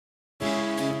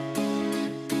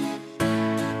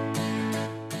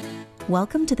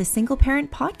Welcome to the Single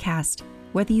Parent Podcast.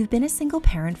 Whether you've been a single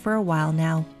parent for a while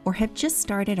now or have just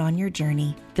started on your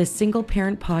journey, the Single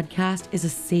Parent Podcast is a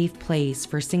safe place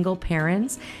for single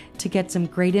parents to get some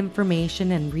great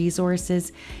information and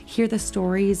resources, hear the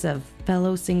stories of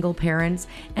fellow single parents,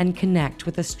 and connect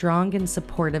with a strong and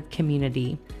supportive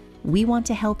community. we want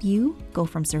to help you go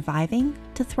from surviving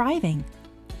to thriving.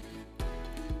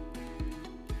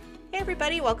 Hey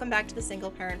everybody, welcome back to the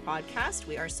Single Parent Podcast.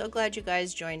 We are so glad you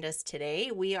guys joined us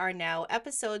today. We are now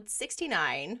episode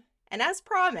 69, and as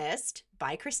promised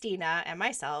by Christina and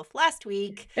myself last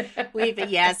week,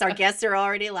 yes, our guests are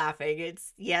already laughing.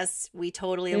 We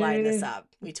totally lined this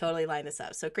up.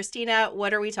 So Christina,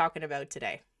 what are we talking about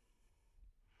today?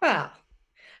 Well,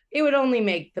 it would only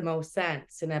make the most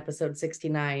sense in episode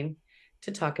 69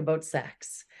 to talk about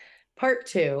sex. Part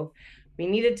 2, we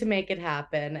needed to make it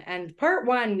happen. And part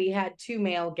 1, we had 2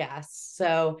 male guests.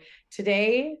 So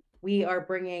today we are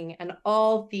bringing an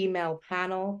all-female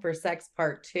panel for sex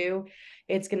part 2.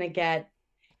 It's going to get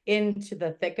into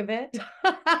the thick of it.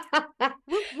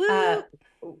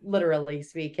 Literally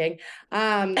speaking.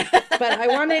 But I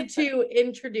wanted to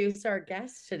introduce our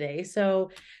guest today.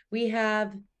 So we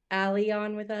have Ali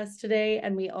on with us today,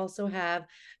 and we also have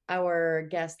our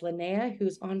guest Linnea,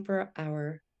 who's on for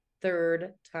our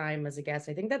 3rd time as a guest.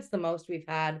 I think that's the most we've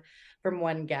had from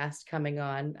one guest coming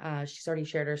on. She's already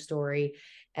shared her story,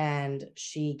 and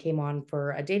she came on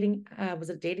for a dating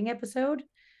episode,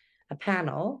 a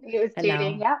panel. It was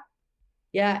dating,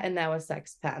 yeah, and now a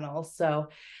sex panel. So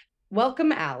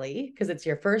welcome, Ali, because it's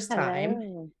your first time.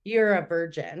 Hello. You're a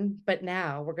virgin, but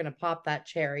now we're going to pop that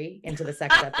cherry into the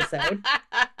sex episode.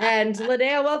 And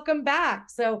Linnea, welcome back.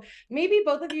 So maybe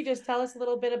both of you just tell us a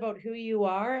little bit about who you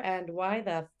are and why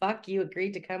the fuck you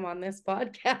agreed to come on this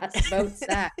podcast about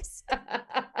sex.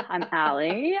 I'm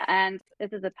Ali, and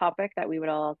this is a topic that we would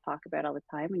all talk about all the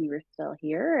time when you were still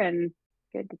here, and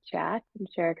good to chat and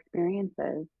share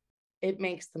experiences. It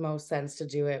makes the most sense to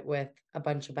do it with a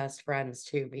bunch of best friends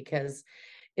too, because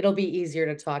it'll be easier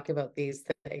to talk about these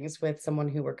things with someone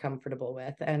who we're comfortable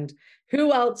with. And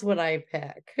who else would I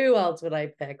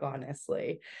pick,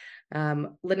 honestly?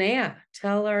 Linnea,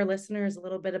 tell our listeners a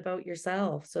little bit about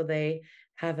yourself so they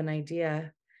have an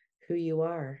idea who you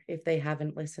are if they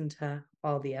haven't listened to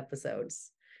all the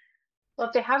episodes. Well,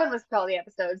 if they haven't listened to all the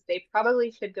episodes, they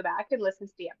probably should go back and listen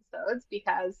to the episodes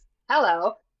because,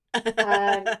 hello.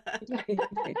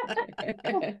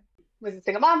 Was a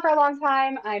single mom for a long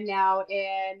time. I'm now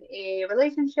in a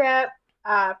relationship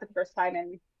for the first time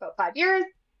in about 5 years.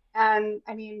 And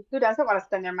I mean, who doesn't want to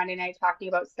spend their Monday night talking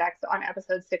about sex on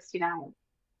episode 69?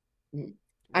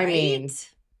 I mean,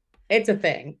 it's a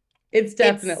thing. It's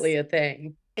definitely a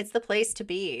thing. It's the place to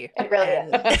be. It really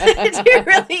is. It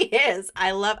really is.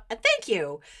 Thank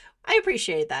you. I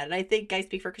appreciate that. And I think I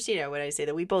speak for Christina when I say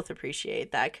that we both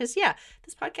appreciate that because,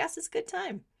 this podcast is a good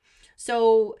time.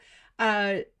 So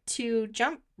to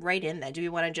jump right in then, do we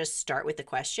want to just start with the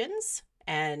questions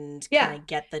and kind of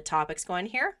get the topics going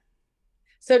here?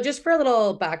 So just for a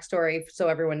little backstory, so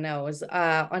everyone knows,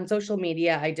 on social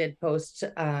media, I did post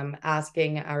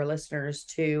asking our listeners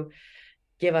to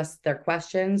give us their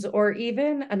questions or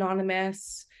even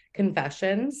anonymous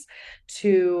confessions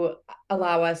to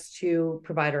allow us to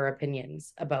provide our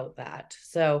opinions about that.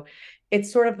 So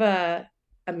it's sort of a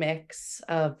mix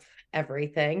of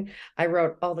everything. I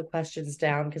wrote all the questions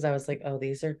down because I was like, oh,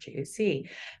 these are juicy.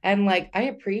 And I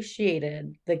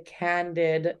appreciated the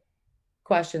candid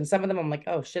questions. Some of them I'm like,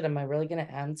 oh shit, am I really going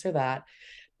to answer that?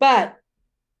 But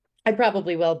I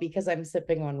probably will because I'm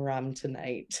sipping on rum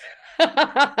tonight.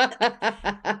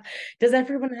 Does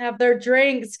everyone have their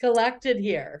drinks collected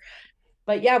here?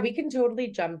 But yeah, we can totally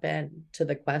jump in to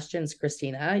the questions,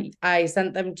 Christina. I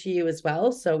sent them to you as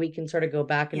well, so we can sort of go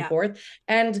back and forth.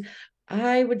 And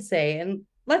I would say, and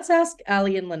let's ask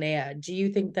Ali and Linnea, do you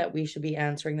think that we should be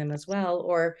answering them as well?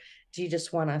 Or do you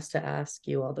just want us to ask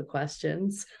you all the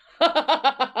questions?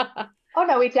 Oh,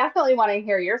 no, we definitely want to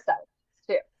hear your side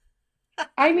too.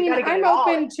 I mean, I'm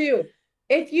open to,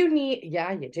 if you need,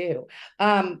 you do.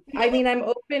 I mean, I'm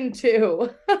open to,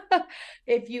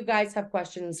 if you guys have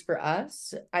questions for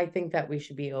us, I think that we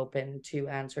should be open to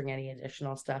answering any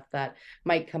additional stuff that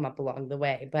might come up along the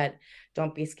way, but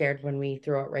don't be scared when we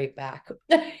throw it right back.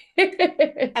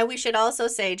 And we should also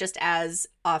say, just as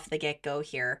off the get-go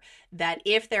here, that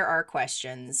if there are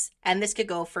questions, and this could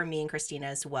go for me and Christina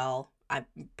as well,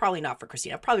 probably not for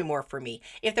Christina, probably more for me.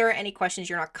 If there are any questions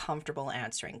you're not comfortable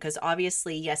answering, because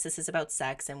obviously, yes, this is about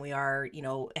sex and we are,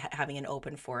 having an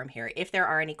open forum here. If there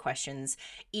are any questions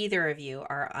either of you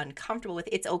are uncomfortable with,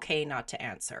 it's okay not to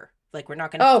answer. Like, we're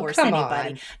not going to Oh, force come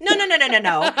anybody. on.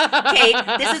 No. Okay,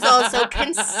 this is also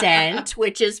consent,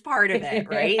 which is part of it,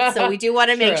 right? So we do want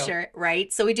to make True. sure,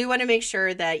 right? So we do want to make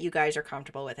sure that you guys are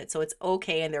comfortable with it. So it's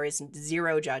okay, and there is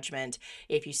zero judgment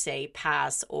if you say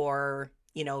pass or,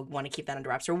 you know, want to keep that under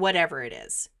wraps or whatever it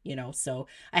is, you know. So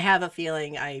I have a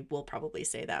feeling I will probably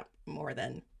say that more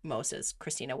than most, as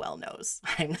Christina well knows.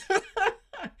 I'm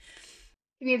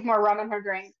She needs more rum in her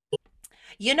drink.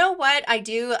 You know what?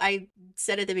 I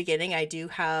said at the beginning, I do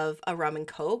have a rum and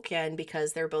Coke, and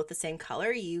because they're both the same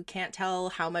color, you can't tell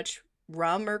how much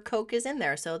rum or Coke is in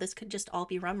there. So this could just all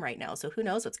be rum right now. So who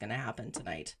knows what's going to happen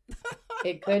tonight?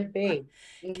 It could be.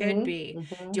 Could Mhm, be.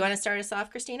 mhm. Do you want to start us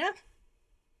off, Christina?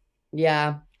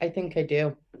 Yeah, I think I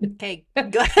do. Okay,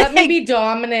 go Let me be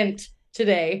dominant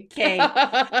today. Okay.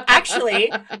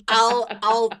 Actually,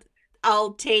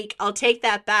 I'll take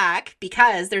that back,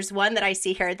 because there's one that I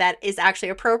see here that is actually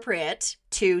appropriate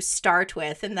to start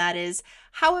with, and that is,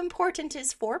 how important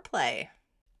is foreplay?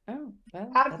 Oh,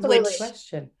 well, Absolutely. that's a good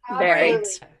question. Very.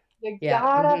 Right. You Yeah,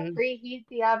 gotta mhm. preheat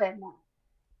the oven.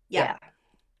 Yeah.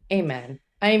 Amen.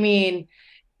 I mean,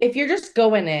 if you're just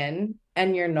going in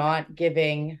and you're not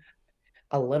giving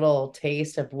a little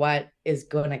taste of what is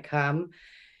going to come,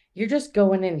 you're just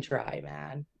going in dry,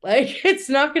 man. Like, it's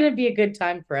not going to be a good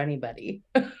time for anybody.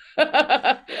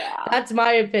 Yeah. That's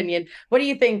my opinion. What do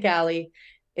you think, Allie?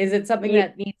 Is it something Ye-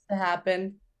 that needs to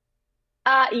happen?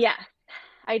 Yes,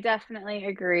 I definitely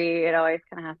agree. It always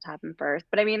kind of has to happen first.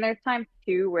 But I mean, there's times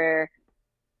too where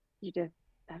you just,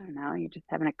 I don't know, you're just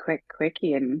having a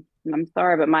quickie, and I'm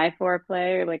sorry, but my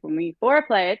foreplay, like when we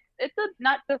foreplay,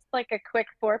 not just like a quick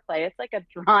foreplay, it's like a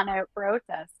drawn out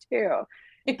process too.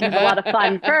 You have a lot of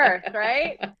fun first,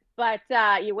 right? But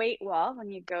you wait, well,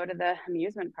 when you go to the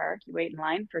amusement park, you wait in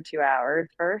line for 2 hours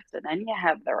first, and then you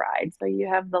have the ride. So you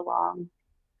have the long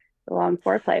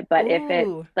foreplay. But if it's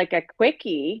Ooh. like a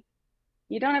quickie,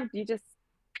 you don't have,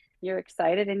 you're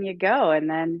excited and you go. And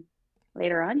then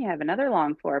later on, you have another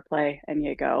long foreplay and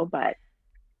you go. But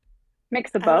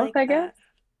mix of I both, like I guess. that.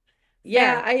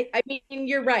 Yeah, Fair. I mean,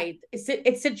 you're right. It's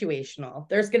situational.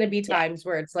 There's going to be Yeah. times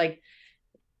where it's like,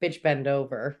 bitch, bend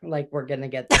over. Like, we're going to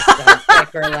get this done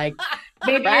quicker. Like,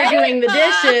 maybe you're Right? doing the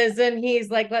dishes and he's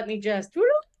like, let me just,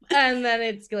 and then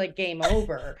it's like game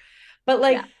over. But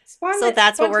like, Yeah. So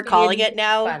that's what we're calling spontaneity it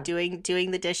now. is fun.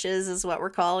 Doing the dishes is what we're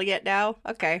calling it now.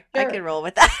 Okay, I Sure. can roll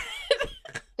with that.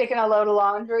 Sticking a load of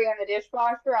laundry in the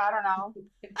dishwasher. I don't know.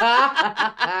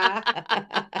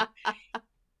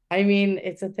 I mean,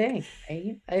 it's a thing,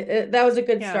 right? That was a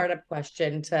good Yeah. startup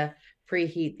question to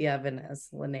preheat the oven, as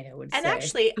Linnea would And say.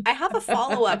 actually, I have a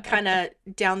follow-up kind of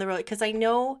down the road, because I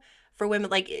know for women,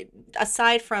 like,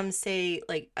 aside from, say,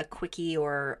 like a quickie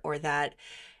or that,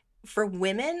 for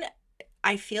women,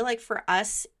 I feel like for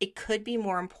us, it could be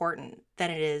more important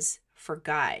than it is for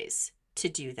guys to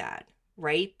do that,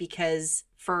 right? Because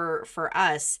for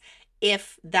us,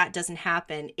 if that doesn't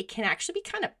happen, it can actually be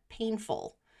kind of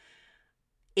painful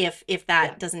if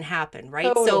that Yeah. doesn't happen,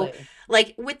 right? Totally. So,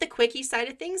 like, with the quickie side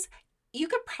of things, you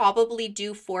could probably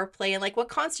do foreplay. And like, what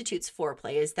constitutes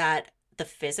foreplay? Is that the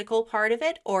physical part of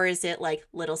it, or is it like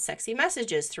little sexy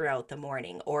messages throughout the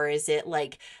morning, or is it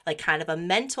like kind of a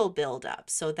mental buildup,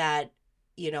 so that,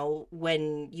 you know,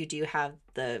 when you do have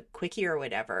the quickie or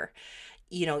whatever,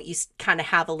 you know, you kind of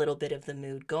have a little bit of the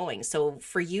mood going. So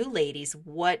for you ladies,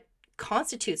 what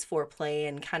constitutes foreplay,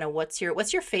 and kind of what's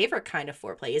your favorite kind of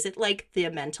foreplay? Is it like the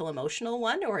mental emotional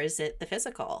one, or is it the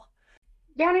physical?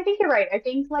 Yeah, and I think you're right. I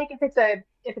think like if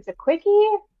it's a quickie,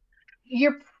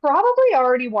 you're probably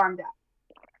already warmed up.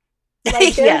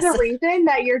 Like there's Yes. a reason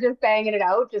that you're just banging it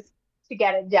out just to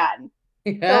get it done.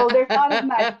 So there's not as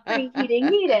much preheating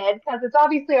needed because it's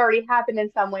obviously already happened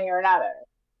in some way or another.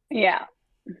 Yeah.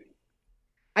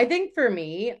 I think for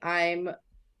me, I'm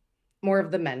more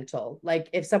of the mental. Like,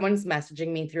 if someone's messaging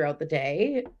me throughout the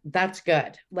day, that's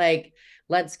good. Like,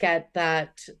 let's get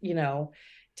that, you know,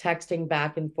 texting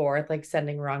back and forth, like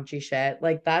sending raunchy shit.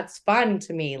 Like, that's fun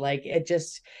to me. Like, it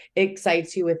just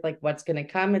excites you with like what's going to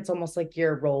come. It's almost like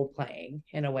you're role playing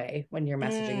in a way when you're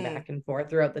messaging back and forth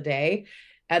throughout the day.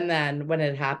 And then when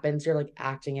it happens, you're like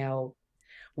acting out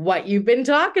what you've been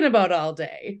talking about all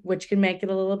day, which can make it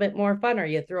a little bit more fun, or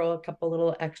you throw a couple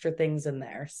little extra things in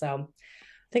there. So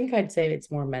I think I'd say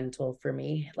it's more mental for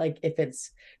me, like if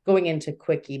it's going into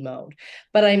quickie mode.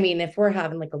 But I mean, if we're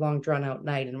having like a long drawn out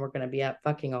night and we're going to be up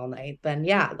fucking all night, then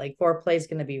yeah, like foreplay is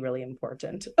going to be really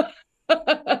important.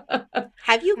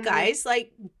 Have you guys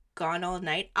like gone all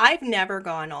night? I've never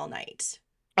gone all night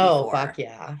Oh, before fuck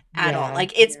yeah. at all. Yeah.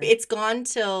 Like it's gone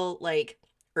till like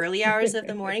early hours of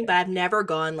the morning, but I've never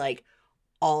gone like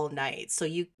all night. So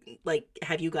you like,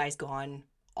 have you guys gone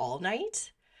all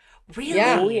night? Really?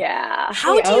 Yeah. Oh yeah.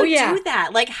 How do Oh, you yeah. do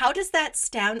that? Like, how does that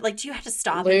sound? Like, do you have to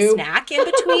stop and Lube. snack in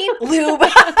between? Lube.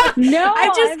 No,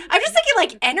 I'm just thinking,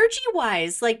 like, energy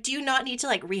wise, like, do you not need to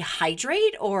like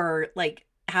rehydrate or like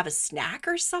have a snack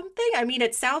or something? I mean,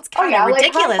 it sounds Oh kind yeah, of like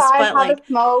ridiculous, high five, but have like, a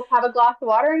smoke, have a glass of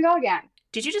water, and go again.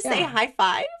 did you just say Yeah. high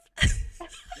five?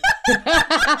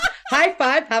 High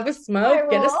five, have a smoke,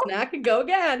 get a will. snack, and go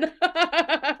again.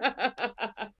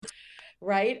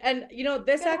 Right. And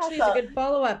this Good actually is a hustle. good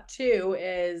follow-up too,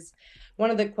 is one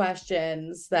of the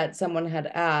questions that someone had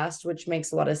asked, which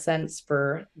makes a lot of sense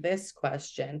for this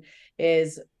question,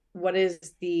 is what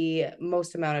is the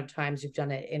most amount of times you've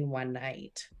done it in one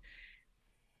night?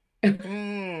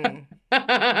 Mm.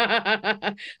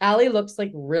 Allie looks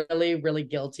like really, really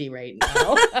guilty right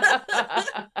now.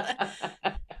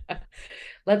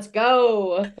 Let's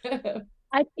go.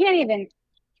 I can't even.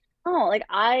 Oh, like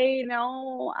I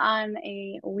know on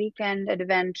a weekend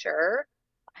adventure,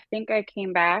 I think I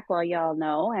came back, well, y'all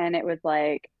know, and it was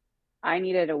like I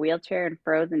needed a wheelchair and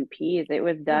frozen peas. It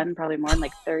was done probably more than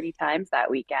like 30 times that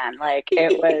weekend. Like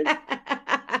it was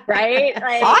right.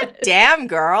 Like Hot damn,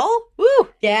 girl. Woo.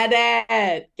 Get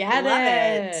it. Get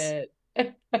Love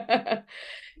it.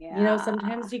 yeah.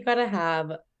 Sometimes you gotta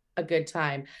have a good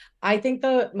time. I think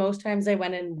the most times I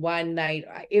went in one night,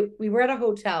 we were at a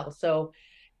hotel, so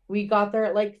we got there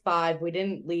at like 5. We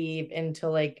didn't leave until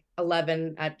like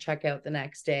 11 at checkout the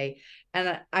next day.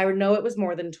 And I know it was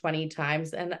more than 20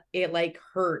 times. And it like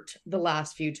hurt the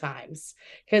last few times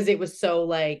because it was so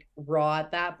like raw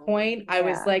at that point. I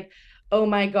was Yeah. like, oh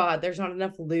my God, there's not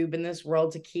enough lube in this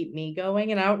world to keep me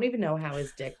going. And I don't even know how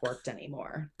his dick worked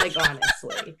anymore. Like,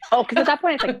 honestly. Oh, because at that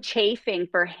point it's like chafing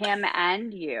for him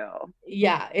and you.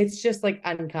 Yeah, it's just like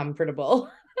uncomfortable.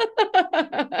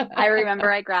 I remember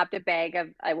I grabbed a bag of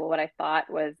what I thought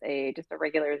was just a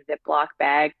regular Ziploc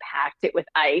bag, packed it with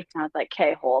ice, and I was like,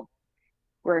 "Okay, hold."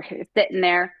 We're sitting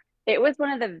there. It was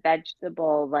one of the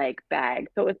vegetable like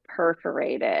bags, so it was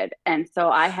perforated, and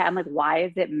so I'm like, "Why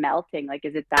is it melting? Like,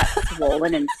 is it that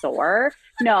swollen and sore?"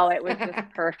 No, it was just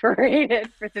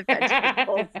perforated for the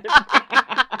vegetables.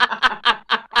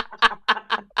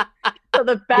 So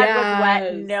the bag was wet.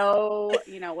 Yes. No,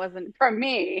 it wasn't from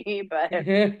me, but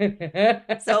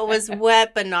So it was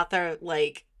wet, but not the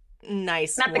like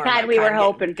nice, not the warm kind we were kind.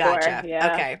 hoping Gotcha. for.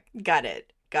 Yeah. Okay, got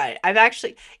it. I'm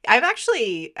actually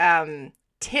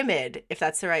timid, if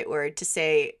that's the right word, to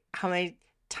say how many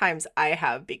times I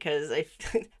have, because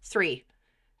three,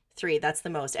 that's the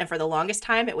most, and for the longest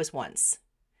time it was once,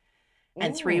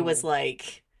 and 3 was Ooh.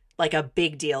 like a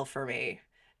big deal for me.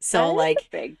 That So is like a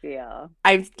big deal.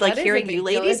 I'm like That is a hearing big you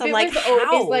deal. ladies, If I'm it like, was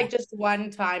always how? like just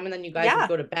one time and then you guys Yeah. would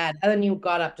go to bed and then you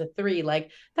got up to 3, like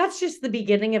that's just the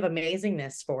beginning of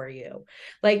amazingness for you.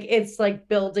 Like it's like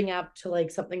building up to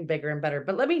like something bigger and better.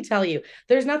 But let me tell you,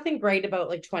 there's nothing great about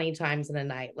like 20 times in a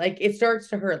night. Like it starts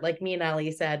to hurt, like me and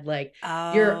Ellie said, like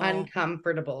you're Oh.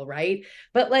 uncomfortable, right?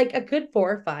 But like a good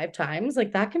 4 or 5 times,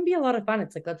 like that can be a lot of fun.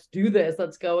 It's like, let's do this,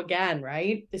 let's go again,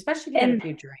 right? Especially if you had a And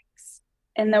few drinks.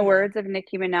 in the Mhm. words of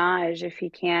Nicki Minaj, if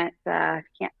you can't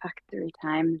fuck 3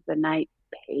 times the night,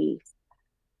 pace.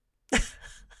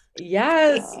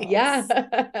 Yes, So, yes.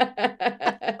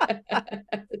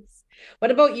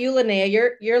 What about you, Linnea?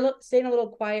 You're staying a little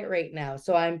quiet right now,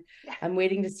 so I'm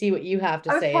waiting to see what you have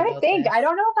to I was say trying to about think. this. I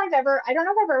don't know if I've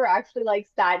ever actually like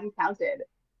sat and counted,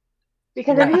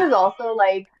 because I think Right. there's also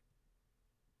like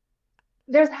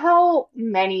there's how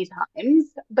many times,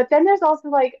 but then there's also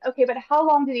like, okay, but how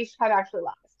long did each time actually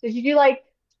last? Did you do like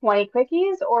 20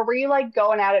 quickies, or were you like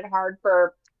going at it hard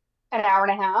for an hour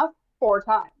and a half, 4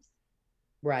 times?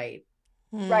 Right.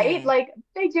 Right? Hmm. Like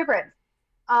big difference.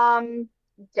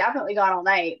 Definitely gone all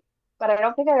night, but I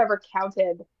don't think I've ever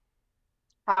counted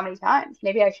how many times.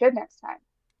 Maybe I should next time.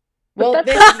 Well, but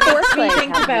this that's makes me foreplay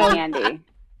think comes in about handy.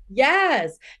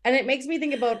 yes. And it makes me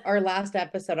think about our last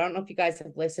episode. I don't know if you guys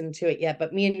have listened to it yet,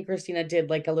 but me and Christina did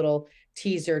like a little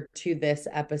teaser to this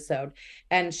episode.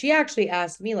 And she actually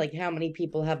asked me, like, how many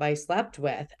people have I slept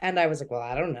with? And I was like, well,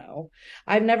 I don't know.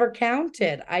 I've never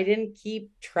counted. I didn't keep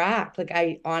track. Like,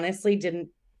 I honestly didn't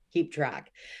keep track.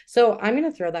 So I'm going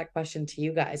to throw that question to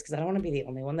you guys because I don't want to be the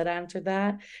only one that answered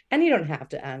that. And you don't have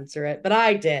to answer it, but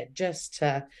I did, just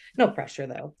to, no pressure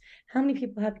though. How many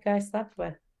people have you guys slept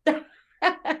with? I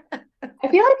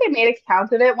feel like I made a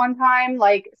count of it one time,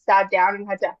 like sat down and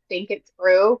had to think it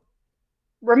through.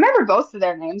 Remembered most of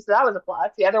their names, so that was a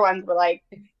plus. The other ones were like,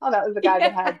 oh, that was the guy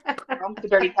that had the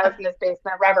dirty couch in his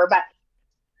basement, whatever.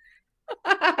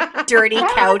 But Dirty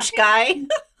couch guy.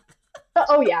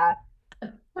 oh yeah.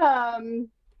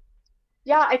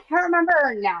 Yeah, I can't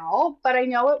remember now, but I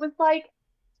know it was like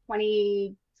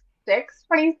 20,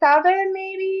 27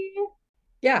 maybe.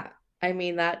 Yeah. I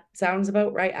mean, that sounds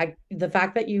about right. The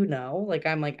fact that like,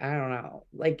 I'm like, I don't know.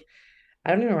 Like, I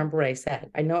don't even remember what I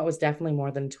said. I know it was definitely more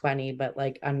than 20, but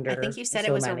like I think under you said it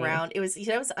so was many. around, you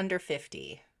said it was under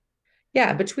 50.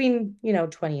 Yeah, between,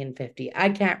 20 and 50. I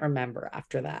can't remember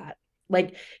after that.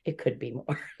 Like, it could be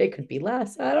more, it could be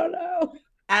less. I don't know.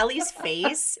 Allie's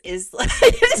face is like,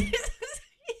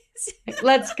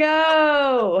 Let's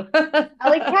go.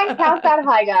 Ellie can't count that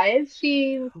high, guys.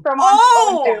 She's from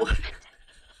oh, Ontario.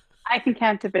 I can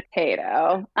count a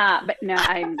potato. But no,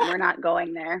 we're not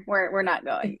going there. We're not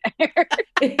going there.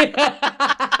 She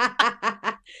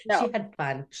No. had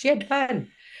fun. She had fun.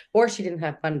 Or she didn't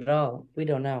have fun at all. We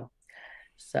don't know.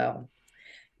 So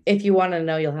if you want to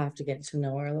know, you'll have to get to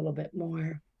know her a little bit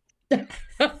more.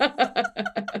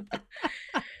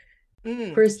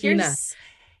 Christina, here's,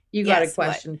 you got a yes, what?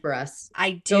 question for us.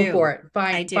 I do. Go for it.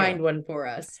 I do. Find one for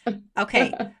us.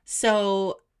 Okay.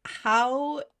 So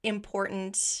how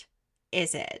important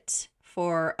is it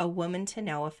for a woman to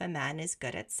know if a man is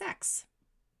good at sex?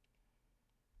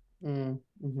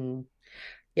 Mm-hmm.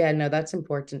 Yeah, no, that's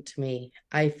important to me.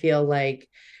 I feel like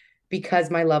because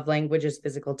my love language is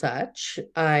physical touch,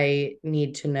 I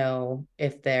need to know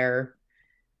if they're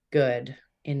good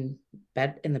in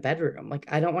the bedroom. Like,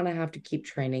 I don't want to have to keep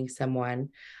training someone.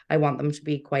 I want them to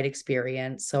be quite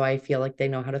experienced, so I feel like they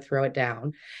know how to throw it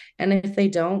down. And if they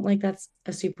don't, like, that's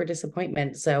a super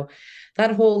disappointment. So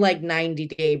that whole like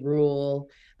 90-day rule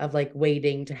of like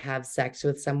waiting to have sex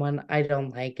with someone, I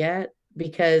don't like it.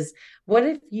 Because what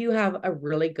if you have a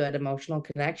really good emotional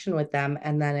connection with them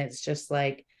and then it's just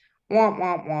like womp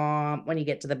womp womp when you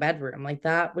get to the bedroom? Like,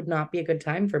 that would not be a good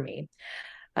time for me.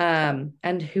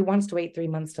 And who wants to wait 3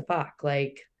 months to fuck?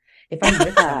 Like, if I'm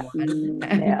with someone.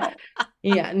 No.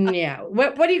 Yeah.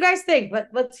 What do you guys think?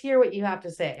 Let's hear what you have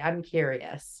to say. I'm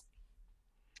curious.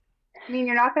 I mean,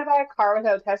 you're not going to buy a car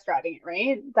without test driving it,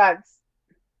 right? That's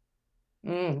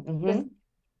Mm-hmm. just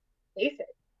basic.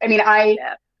 I mean,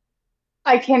 Yeah.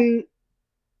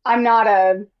 I'm not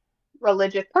a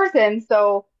religious person,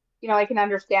 so, I can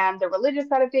understand the religious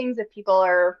side of things if people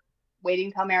are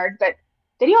waiting till marriage, but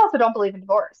then you also don't believe in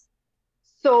divorce.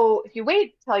 So if you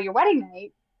wait till your wedding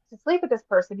night to sleep with this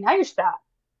person, now you're stuck.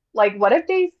 Like, what if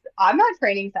I'm not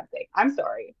training something. I'm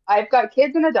sorry. I've got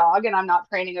kids and a dog, and I'm not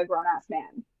training a grown ass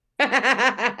man.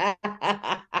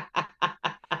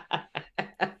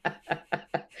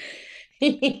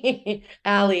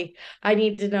 Allie, I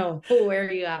need to know, where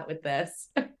are you at with this?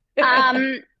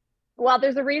 Well,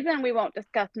 there's a reason we won't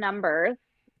discuss numbers.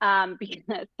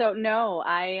 Because, so no,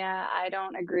 I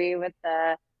don't agree with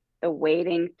the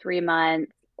waiting 3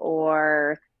 months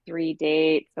or 3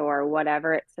 dates or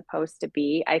whatever it's supposed to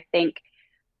be. I think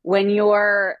when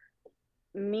you're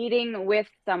meeting with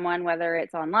someone, whether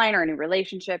it's online or in a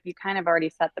relationship, you kind of already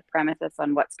set the premises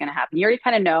on what's going to happen. You already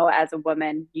kind of know as a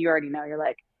woman, you already know, you're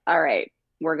like, all right,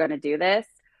 we're going to do this.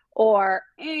 Or,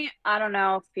 I don't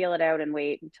know, feel it out and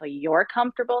wait until you're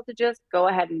comfortable to just go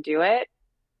ahead and do it.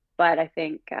 But I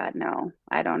think, no,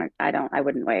 I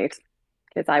wouldn't wait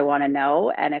because I want to know.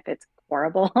 And if it's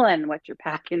horrible and what you're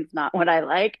packing's not what I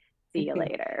like, see you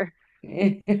later.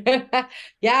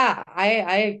 Yeah,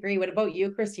 I agree. What about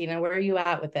you, Christina? Where are you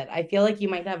at with it? I feel like you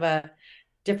might have a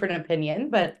different opinion,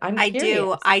 but I'm I curious.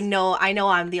 do. I know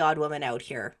I'm the odd woman out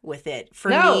here with it. For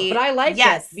No, me, but I like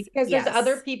yes, it because yes. there's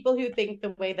other people who think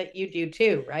the way that you do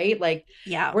too, right? Like,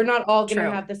 Yeah, we're not all going to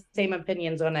true. have the same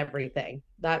opinions on everything.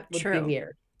 That would be True.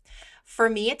 weird. For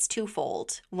me, it's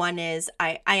twofold. One is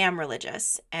I am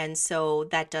religious, and so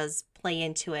that does play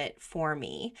into it for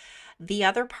me. The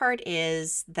other part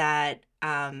is that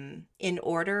in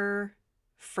order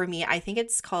for me, I think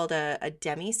it's called a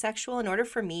demisexual. In order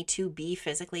for me to be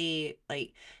physically,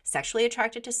 like, sexually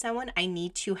attracted to someone, I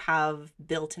need to have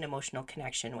built an emotional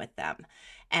connection with them.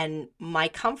 And my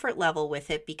comfort level with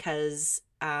it, because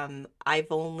I've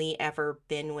only ever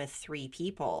been with 3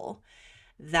 people,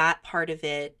 that part of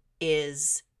it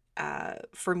is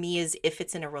for me is if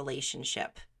it's in a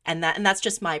relationship, and that's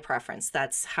just my preference.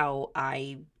 That's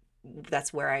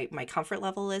where my comfort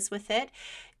level is with it,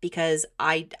 because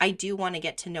I do want to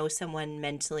get to know someone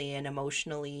mentally and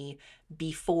emotionally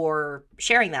before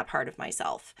sharing that part of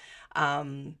myself.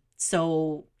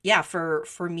 So yeah,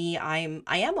 for me, I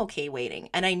am okay waiting,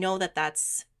 and I know that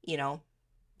that's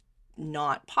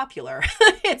not popular.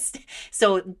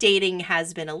 So dating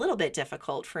has been a little bit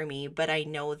difficult for me, but I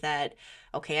know that,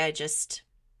 okay, I just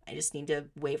need to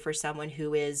wait for someone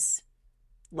who is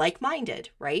like-minded,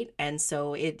 right? And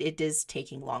so it is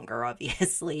taking longer,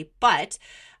 obviously, but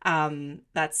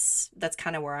that's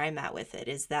kind of where I'm at with it,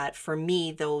 is that for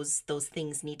me those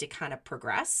things need to kind of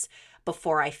progress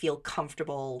before I feel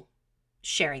comfortable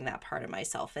sharing that part of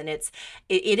myself. And it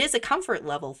is a comfort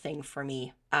level thing for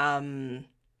me,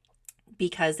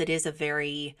 because it is a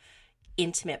very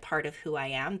intimate part of who I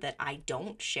am that I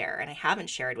don't share, and I haven't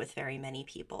shared with very many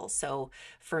people. So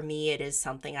for me, it is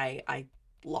something I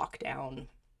lock down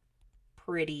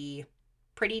pretty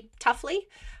toughly.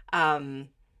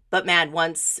 But man,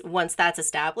 once that's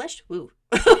established, woo,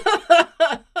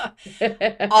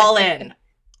 all in.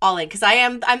 Because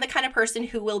I'm the kind of person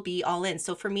who will be all in.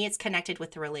 So for me, it's connected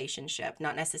with the relationship,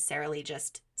 not necessarily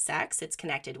just sex. It's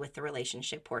connected with the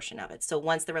relationship portion of it. So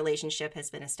once the relationship has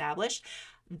been established,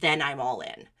 then I'm all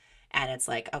in, and it's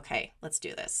like, okay, let's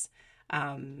do this.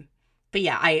 But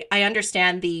yeah, I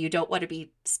understand you don't want to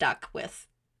be stuck with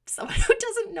someone who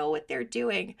doesn't know what they're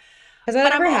doing. Has that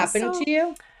But ever I'm happened also- to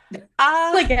you?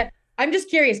 Like, I'm just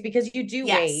curious because you do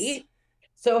Yes. wait.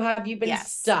 So have you been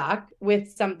Yes. stuck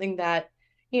with something that,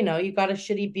 you know, you got a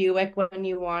shitty Buick when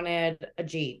you wanted a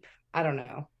Jeep? I don't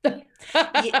know.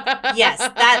 Yes,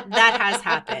 that has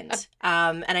happened.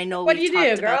 And I know What do we've you do,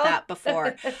 talked about girl? that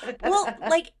before. Well,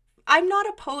 like, I'm not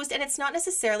opposed, and it's not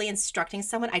necessarily instructing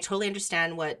someone. I totally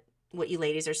understand what you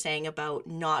ladies are saying about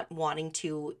not wanting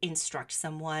to instruct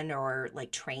someone or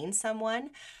like train someone.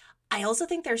 I also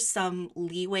think there's some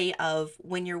leeway of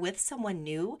when you're with someone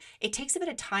new, it takes a bit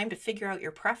of time to figure out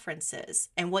your preferences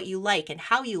and what you like and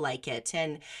how you like it.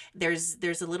 And there's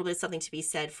a little bit of something to be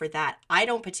said for that. I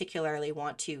don't particularly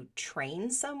want to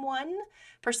train someone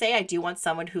per se. I do want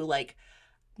someone who like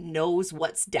knows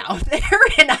what's down there,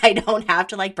 and I don't have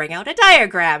to like bring out a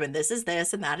diagram and this is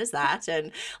this and that is that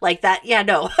and like that. Yeah,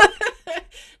 no.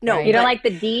 No. Right. You don't but- like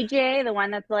the DJ, the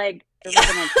one that's like they're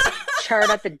gonna chart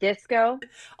at the disco?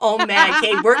 Oh man,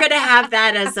 okay, we're gonna have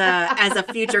that as a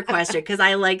future question because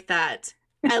I like that.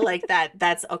 I like that.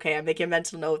 That's okay. I'm making a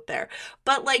mental note there.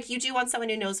 But like, you do want someone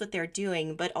who knows what they're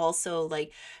doing, but also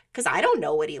like, because I don't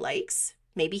know what he likes.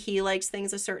 Maybe he likes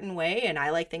things a certain way and I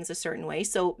like things a certain way.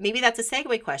 So maybe that's a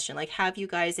segue question. Like, have you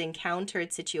guys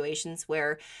encountered situations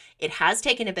where it has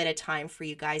taken a bit of time for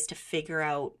you guys to figure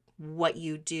out what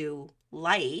you do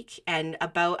like, and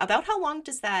about how long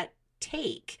does that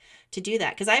take to do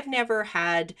that? Because I've never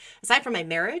had, aside from my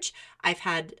marriage, I've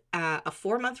had a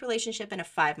 4-month relationship and a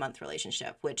 5-month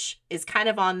relationship, which is kind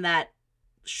of on that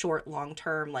short,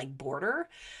 long-term like border.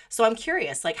 So I'm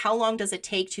curious, like, how long does it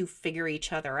take to figure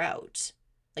each other out?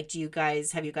 Like,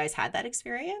 have you guys had that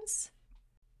experience?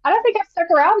 I don't think I've stuck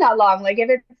around that long. Like if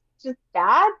it's just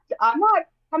bad, I'm not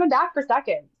coming back for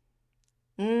seconds.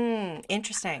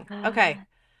 Interesting. Okay.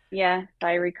 Yeah,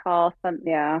 I recall some.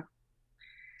 Yeah.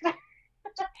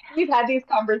 We've had these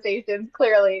conversations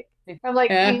clearly. I'm like,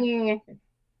 Yeah.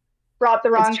 brought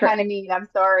the wrong true. kind of meat. I'm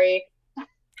sorry.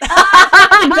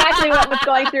 Exactly what was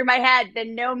going through my head. The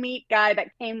no meat guy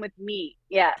that came with meat.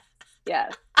 Yes.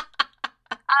 Yes.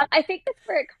 I think that's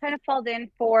where it kind of falls in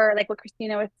for like what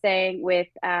Christina was saying with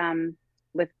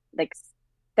like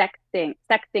sexting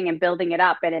and building it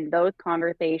up, and in those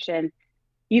conversations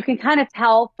you can kind of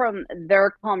tell from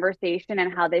their conversation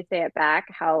and how they say it back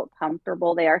how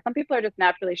comfortable they are. Some people are just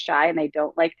naturally shy and they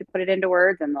don't like to put it into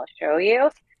words, and they'll show you.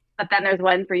 But then there's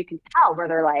ones where you can tell where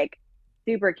they're like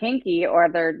super kinky or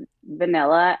they're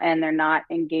vanilla and they're not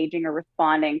engaging or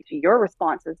responding to your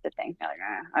responses to things. You're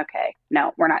like, okay,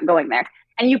 no, we're not going there.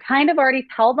 And you kind of already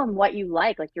tell them what you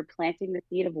like you're planting the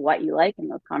seed of what you like in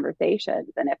those conversations.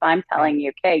 And if I'm telling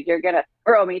you, okay, you're going to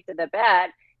throw me to the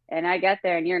bed, and I get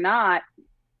there and you're not,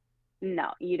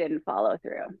 no, you didn't follow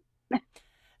through.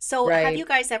 So have Right. you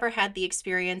guys ever had the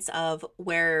experience of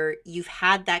where you've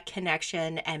had that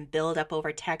connection and build up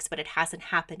over text, but it hasn't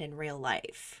happened in real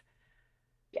life?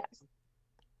 Yes.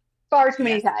 Far too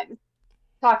many Yes. times.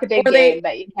 Talk a big Or they- game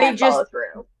that you they can't follow just-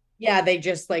 through. Yeah, they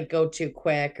just like go too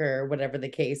quick or whatever the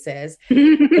case is.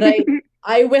 But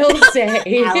I will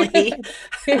say, Allie.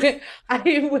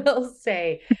 I will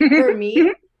say, for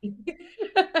me,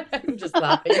 I'm just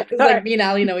laughing because like me and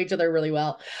Allie know each other really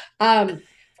well.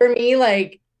 For me,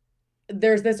 like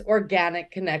there's this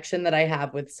organic connection that I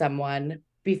have with someone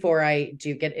before I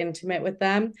do get intimate with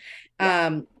them.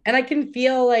 And I can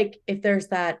feel like if there's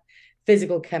that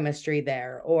physical chemistry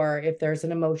there, or if there's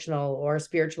an emotional or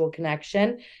spiritual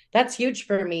connection, that's huge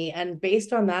for me. And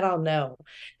based on that, I'll know.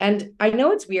 And I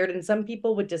know it's weird, and some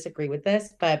people would disagree with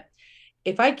this, but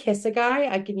if I kiss a guy,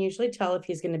 I can usually tell if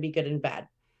he's going to be good in bed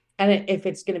and if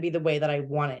it's going to be the way that I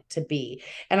want it to be.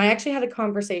 And I actually had a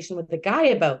conversation with the guy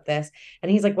about this,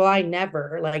 and he's like, well, I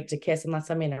never like to kiss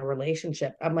unless I'm in a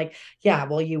relationship. I'm like, yeah,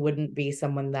 well, you wouldn't be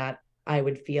someone that I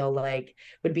would feel like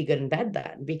would be good in bed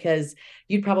then, because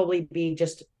you'd probably be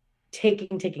just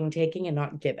taking and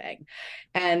not giving.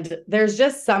 And there's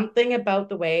just something about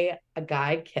the way a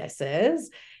guy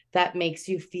kisses that makes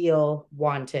you feel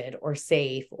wanted or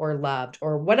safe or loved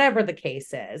or whatever the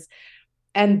case is.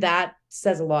 And that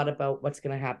says a lot about what's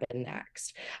going to happen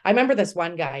next. I remember this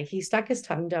one guy, he stuck his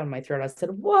tongue down my throat. I said,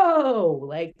 whoa,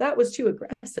 like that was too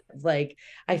aggressive. Like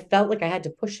I felt like I had to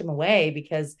push him away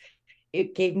because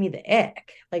it gave me the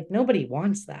ick. Like nobody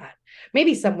wants that.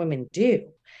 Maybe some women do,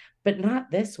 but not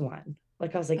this one.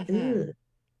 Like I was like, ugh,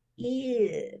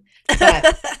 ew.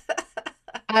 But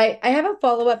I have a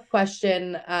follow-up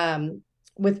question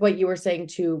with what you were saying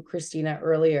to Christina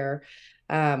earlier.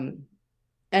 And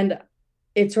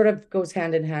it sort of goes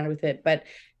hand in hand with it, but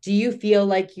do you feel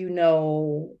like you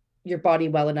know your body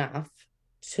well enough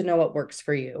to know what works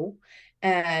for you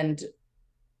and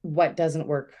what doesn't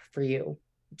work for you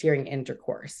during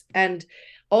intercourse? And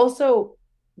also,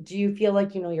 do you feel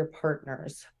like you know your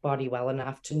partner's body well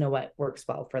enough to know what works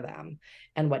well for them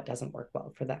and what doesn't work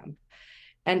well for them?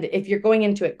 And if you're going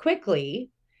into it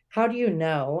quickly, how do you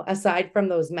know, aside from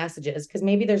those messages, because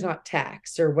maybe there's not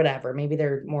text or whatever, maybe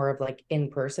they're more of like in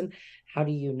person, how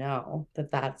do you know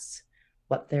that that's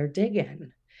what they're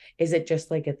digging? Is it just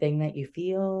like a thing that you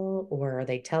feel, or are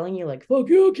they telling you like, fuck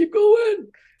you, keep going,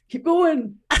 keep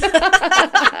going?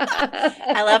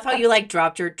 I love how you like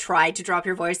tried to drop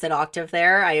your voice an octave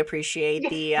there. I appreciate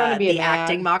the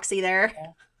acting moxie there.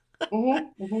 Yeah.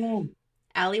 Mm-hmm, mm-hmm.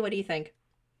 Allie, what do you think?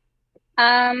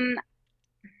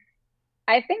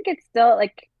 I think it's still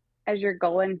like as you're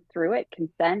going through it,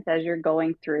 consent as you're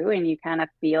going through, and you kind of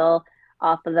feel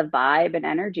off of the vibe and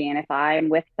energy. And if I'm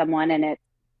with someone and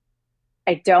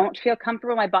I don't feel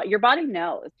comfortable, your body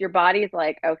knows. Your body's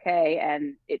like, okay,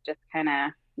 and it just kind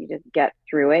of, you just get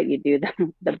through it. You do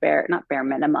the not bare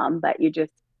minimum, but you do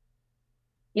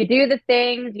the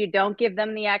things. You don't give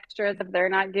them the extras if they're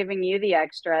not giving you the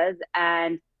extras.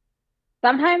 And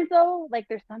sometimes though, like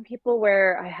there's some people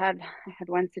where I had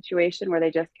one situation where they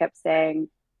just kept saying,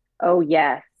 oh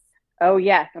yes.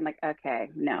 I'm like, okay,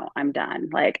 no, I'm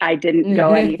done. Like I didn't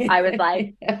go I was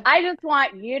like, I just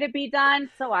want you to be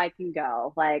done so I can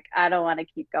go. Like, I don't want to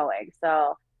keep going.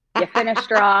 So you finish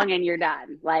strong and you're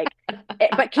done. Like,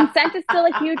 but consent is still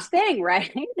a huge thing,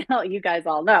 right? No, you guys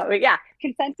all know. But yeah,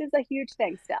 consent is a huge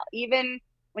thing still. Even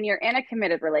when you're in a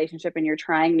committed relationship and you're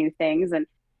trying new things. And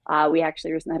we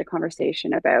actually recently had a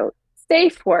conversation about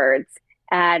safe words,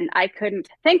 and I couldn't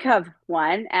think of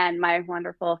one. And my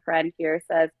wonderful friend here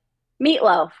says,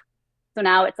 meatloaf. So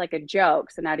now it's like a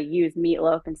joke. So now to use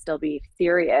meatloaf and still be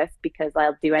serious because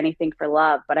I'll do anything for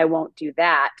love, but I won't do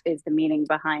that is the meaning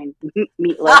behind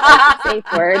meatloaf as a safe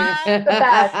word. The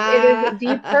best. It is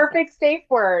the perfect safe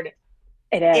word.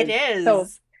 It is. It is. So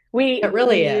it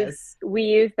really is. We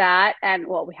use that, and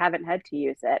well, we haven't had to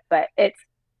use it, but it's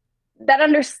that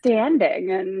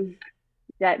understanding, and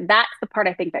that's the part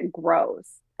I think that grows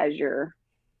as you're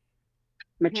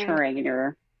maturing in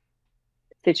your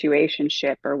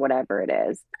situationship or whatever it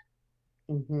is.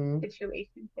 Mm-hmm.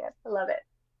 Situationship. I love it.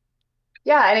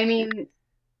 Yeah. And I mean,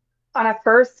 on a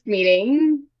first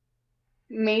meeting,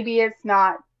 maybe it's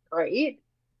not great,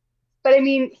 but I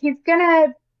mean, he's going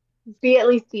to be at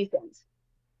least decent,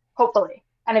 hopefully.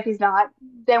 And if he's not,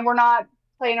 then we're not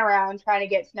playing around trying to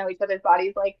get to know each other's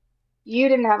bodies. Like, you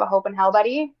didn't have a hope in hell,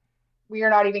 buddy. We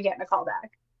are not even getting a call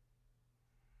back.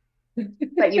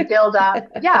 But you build up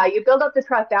the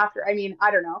trust after. I mean, I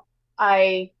don't know.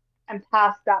 I am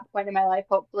past that point in my life,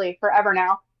 hopefully forever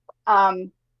now.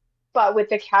 But with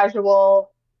the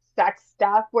casual sex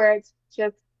stuff where it's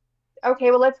just,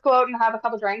 okay, well, let's go out and have a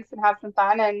couple drinks and have some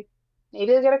fun, and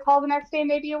maybe you'll get a call the next day,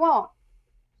 maybe you won't.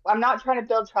 I'm not trying to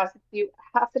build trust with you.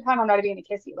 Half the time I'm not even gonna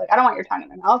kiss you. Like, I don't want your tongue in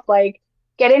my mouth. Like,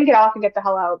 get in, get off, and get the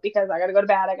hell out because I gotta go to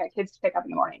bed. I got kids to pick up in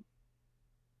the morning.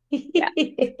 Yeah.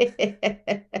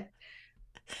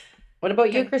 What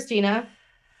about you, Christina?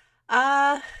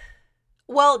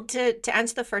 Well, to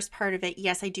answer the first part of it,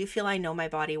 yes, I do feel I know my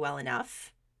body well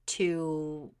enough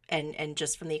to, and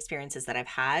just from the experiences that I've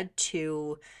had,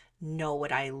 to know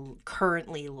what I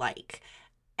currently like.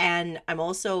 And I'm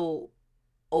also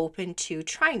open to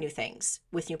trying new things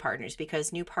with new partners,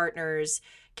 because new partners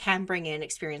can bring in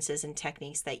experiences and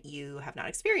techniques that you have not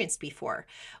experienced before,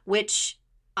 which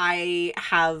I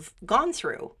have gone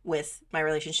through with my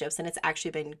relationships, and it's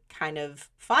actually been kind of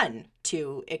fun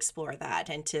to explore that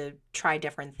and to try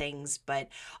different things, but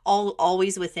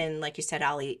always within, like you said,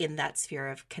 Allie, in that sphere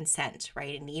of consent,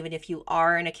 right? And even if you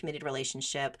are in a committed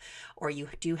relationship or you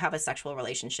do have a sexual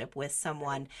relationship with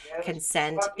someone,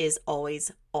 consent is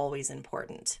always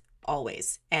important.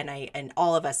 Always. And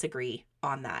all of us agree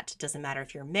on that. It doesn't matter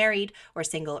if you're married or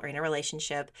single or in a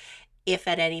relationship. If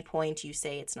at any point you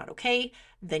say it's not okay,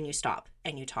 then you stop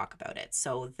and you talk about it.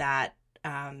 So that,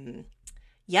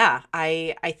 yeah,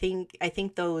 I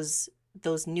think those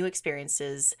new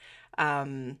experiences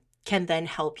can then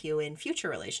help you in future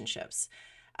relationships.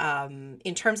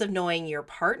 In terms of knowing your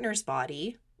partner's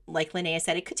body, like Linnea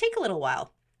said, it could take a little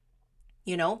while,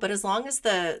 but as long as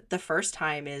the first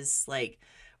time is like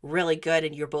really good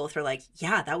and you're both are like,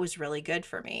 yeah, that was really good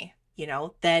for me,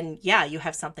 then yeah, you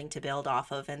have something to build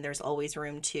off of, and there's always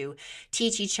room to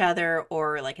teach each other,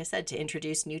 or like I said, to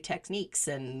introduce new techniques.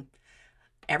 And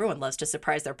everyone loves to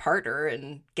surprise their partner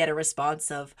and get a response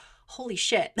of, holy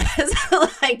shit.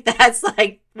 That's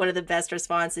like one of the best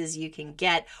responses you can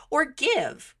get or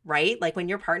give, right? Like when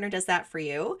your partner does that for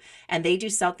you and they do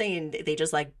something and they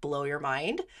just like blow your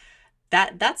mind,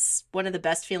 that's one of the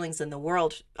best feelings in the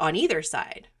world on either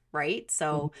side, right?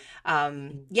 So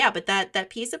yeah, but that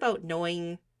piece about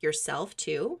knowing yourself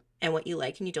too and what you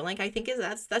like and you don't like, I think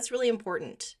that's really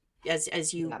important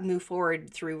as you move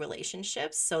forward through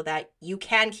relationships, so that you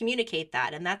can communicate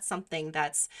that. And that's something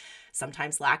that's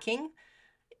sometimes lacking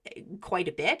quite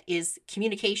a bit, is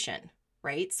communication,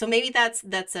 right? So maybe that's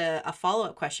a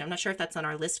follow-up question. I'm not sure if that's on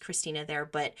our list, Christina, there,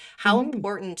 but how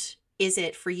important is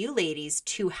it for you ladies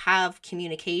to have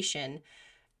communication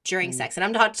during sex? And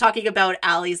I'm not talking about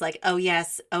Allie's like, oh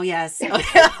yes, oh yes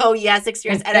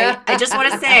experience. And I just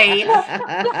want to say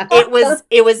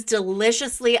it was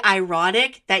deliciously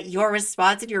ironic that your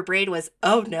response in your brain was,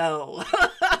 oh no.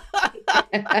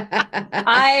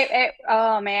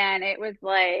 Oh man, it was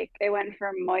like it went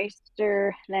from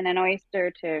moisture, then an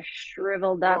oyster, to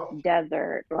shriveled up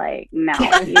desert. Like, no,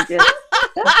 you just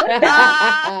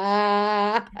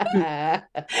I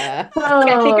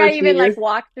think I even like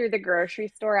walked through the grocery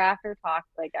store after talk,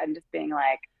 like I'm just being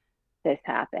like, this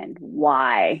happened.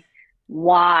 Why?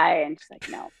 And she's like,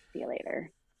 no, see you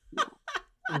later. No.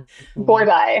 Boy,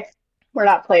 bye. We're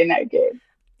not playing that game.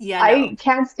 Yeah, no. I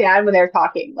can't stand when they're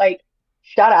talking. Like,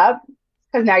 shut up,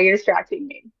 because now you're distracting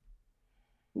me.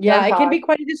 Yeah, it can be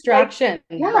quite a distraction,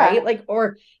 right? Like,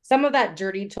 or some of that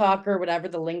dirty talk or whatever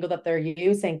the lingo that they're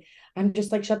using. I'm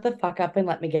just like, shut the fuck up and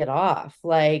let me get off.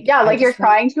 Like, yeah, like you're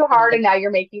trying too hard and now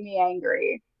you're making me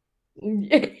angry.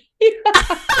 Yeah,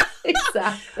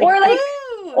 exactly. Or like,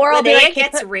 or I'll be like, hey,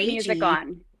 gets put ragey. Music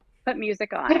on. Put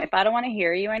music on. If I don't want to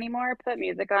hear you anymore, put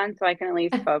music on so I can at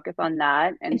least focus on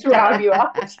that and drown you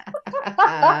out.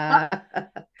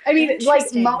 I mean,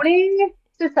 like moaning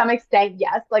to some extent,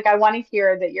 yes. Like I want to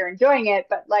hear that you're enjoying it,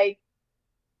 but like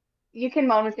you can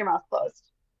moan with your mouth closed.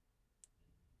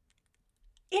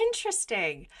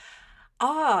 Interesting.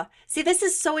 See, this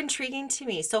is so intriguing to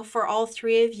me. So for all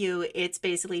three of you, it's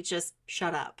basically just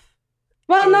shut up.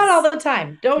 Well, not all the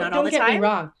time. Don't get me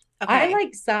wrong. Okay. I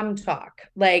like some talk.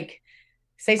 Like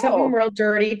say something real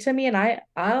dirty to me and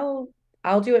I'll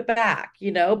do it back,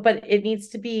 but it needs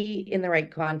to be in the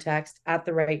right context at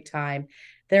the right time.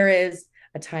 There is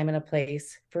a time and a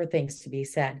place for things to be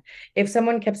said. If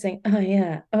someone kept saying, oh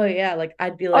yeah, like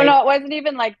I'd be like, oh no, it wasn't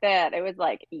even like that. It was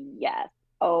like, yes,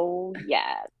 oh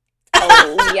yes,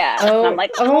 oh yes. Oh, I'm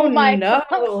like, oh my no.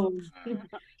 God.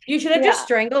 You should have just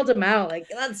strangled him out. Like,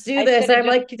 let's do this. I'm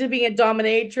like to being a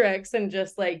dominatrix and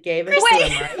just like gave it to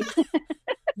him,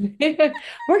 right?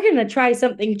 We're gonna try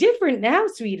something different now,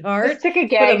 sweetheart. Just stick a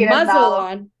gag Put a in his muzzle mouth.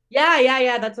 on.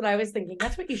 Yeah. That's what I was thinking.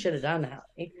 That's what you should have done,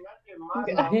 Allie.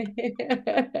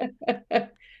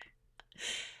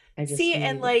 See,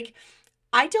 and like,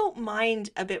 I don't mind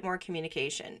a bit more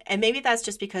communication, and maybe that's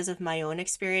just because of my own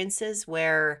experiences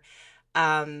where,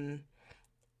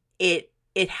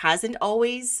 it hasn't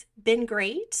always been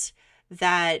great.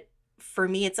 That for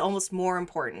me, it's almost more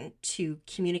important to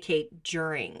communicate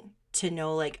during, to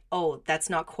know like, oh, that's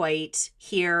not quite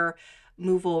here,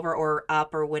 move over or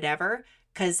up or whatever,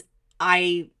 because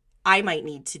I might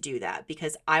need to do that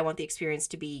because I want the experience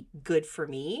to be good for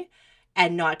me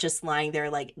and not just lying there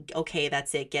like, okay,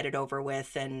 that's it, get it over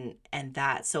with and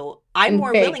that. So I'm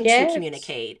more willing to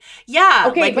communicate. Yeah,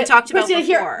 okay, like we talked about before.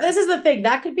 Here, this is the thing.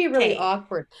 That could be really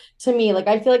awkward to me. Like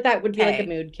I feel like that would be like a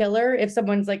mood killer if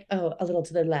someone's like, oh, a little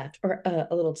to the left or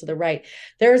a little to the right.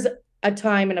 There's a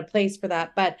time and a place for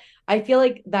that. But I feel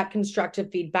like that constructive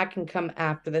feedback can come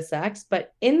after the sex.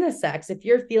 But in the sex, if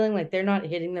you're feeling like they're not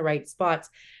hitting the right spots,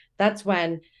 that's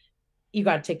when you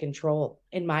got to take control,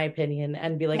 in my opinion,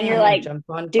 and be like, and you're like, jump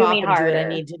on do top me and harder. do what I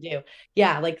need to do.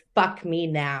 Yeah, like fuck me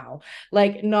now.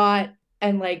 Like not,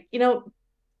 and like,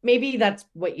 maybe that's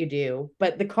what you do,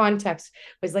 but the context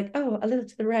was like, oh, a little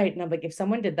to the right. And I'm like, if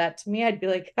someone did that to me, I'd be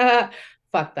like,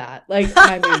 fuck that. Like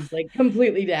my mood's like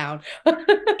completely down.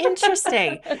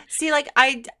 Interesting. See, like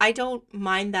I don't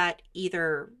mind that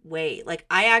either way. Like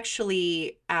I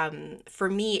actually for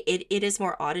me it is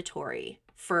more auditory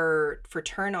for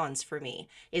turn-ons for me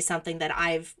is something that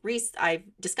I've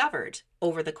discovered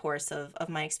over the course of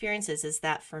my experiences is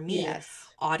that for me Yes.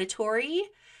 auditory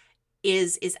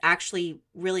is actually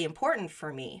really important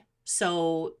for me.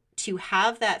 So to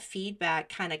have that feedback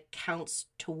kind of counts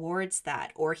towards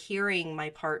that, or hearing my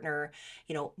partner,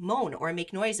 moan or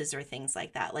make noises or things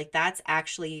like that. Like that's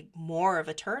actually more of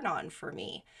a turn on for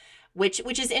me, which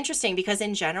is interesting because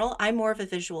in general, I'm more of a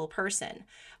visual person.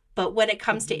 But when it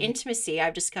comes to intimacy,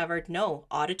 I've discovered no,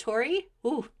 auditory,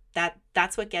 ooh,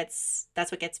 that's what gets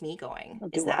me going. Well,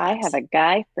 Is do that I have a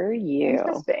guy for you?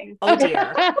 Interesting. Oh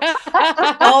dear.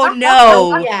 Oh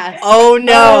no. Yes. Oh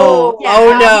no. yeah,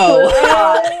 Oh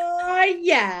no.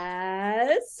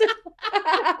 Yes.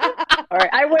 All right,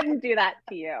 I wouldn't do that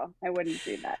to you. I wouldn't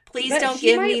do that. Please But don't she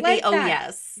give might me the like oh that.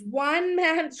 yes. One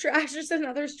man's trash is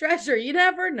another's treasure. You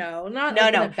never know. Not No,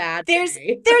 like in no. a bad There's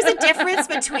way. a difference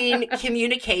between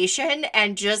communication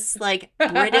and just like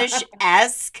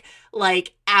British-esque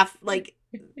like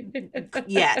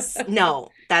yes. No.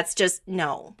 That's just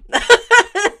no.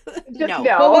 Just No.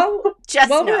 no. Well, Just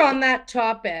while no. we're on that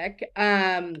topic,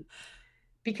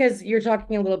 because you're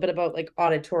talking a little bit about like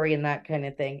auditory and that kind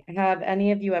of thing, have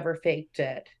any of you ever faked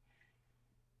it?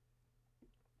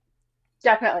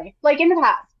 Definitely. Like in the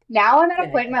past. Now I'm at a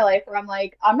point in my life where I'm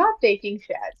like, I'm not faking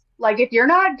shit. Like if you're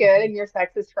not good and your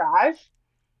sex is trash,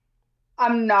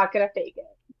 I'm not gonna fake it.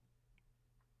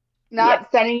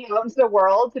 Not sending you out into the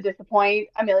world to disappoint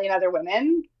a million other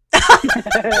women. You're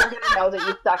gonna know that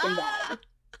you suck in bed.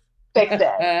 Fix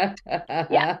it.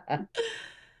 Yeah.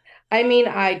 I mean,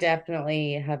 I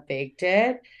definitely have faked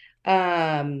it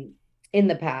in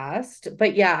the past.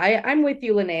 But yeah, I'm with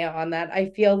you, Linnea, on that. I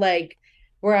feel like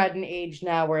we're at an age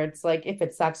now where it's like, if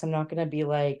it sucks, I'm not going to be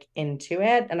like into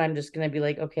it. And I'm just going to be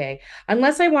like, okay,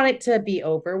 unless I want it to be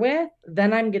over with,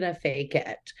 then I'm going to fake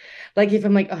it. Like if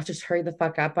I'm like, oh, just hurry the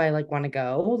fuck up. I like want to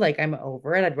go. Like I'm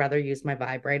over it. I'd rather use my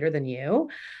vibrator than you.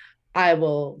 I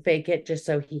will fake it just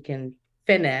so he can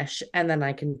finish and then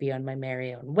I can be on my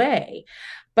merry own way.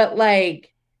 But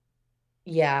like,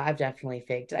 yeah, I've definitely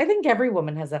faked it. I think every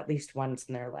woman has at least once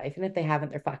in their life. And if they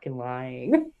haven't, they're fucking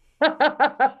lying.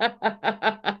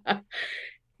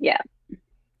 Yeah.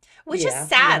 Which is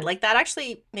sad. Like that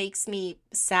actually makes me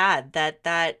sad that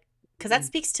because that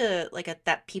speaks to like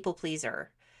that people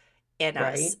pleaser in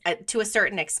us to a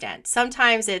certain extent.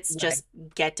 Sometimes it's just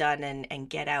get done and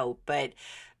get out. But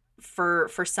for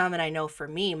some, and I know for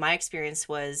me, my experience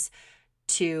was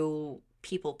to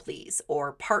people please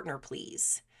or partner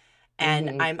please.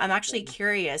 And I'm actually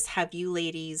curious, have you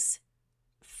ladies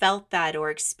felt that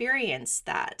or experienced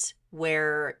that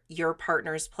where your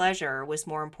partner's pleasure was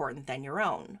more important than your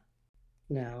own?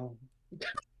 No.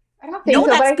 I don't think so,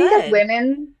 but I think as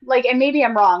women, like, and maybe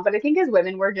I'm wrong, but I think as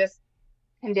women, we're just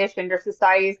conditioned, or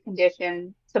society's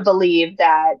conditioned to believe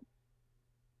that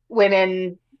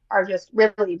women are just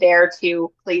really there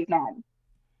to please men.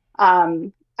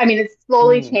 I mean, it's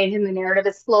slowly changing. The narrative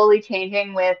is slowly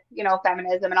changing with,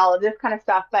 feminism and all of this kind of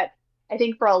stuff. But I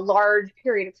think for a large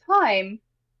period of time,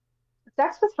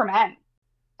 sex was for men.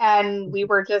 And we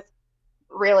were just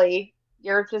really,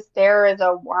 you're just there as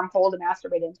a warm hole to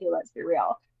masturbate into, let's be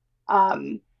real.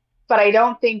 But I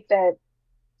think that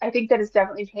it's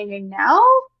definitely changing now.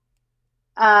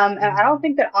 And I don't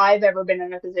think that I've ever been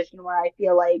in a position where I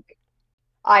feel like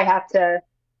I have to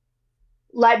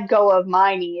let go of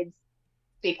my needs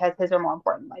because his are more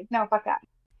important. Like, no, fuck that.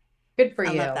 Good for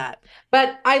you. I love that.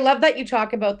 But I love that you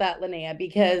talk about that, Linnea,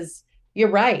 because you're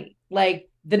right. Like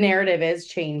the narrative is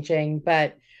changing,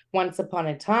 but once upon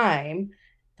a time,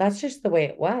 that's just the way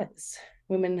it was.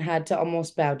 Women had to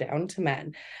almost bow down to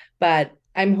men. But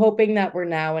I'm hoping that we're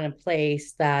now in a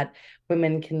place that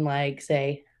women can like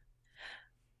say,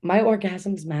 my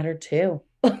orgasms matter too.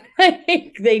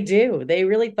 Like they do. They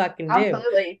really fucking do.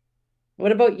 Absolutely.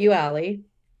 What about you, Allie?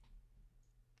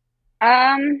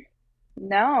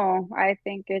 No, I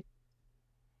think it's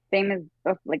same as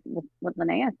like what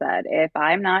Linnea said. If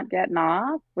I'm not getting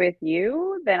off with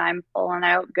you, then I'm pulling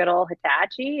out good old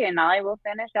Hitachi and I will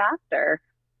finish after,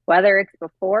 whether it's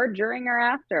before, during, or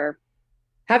after.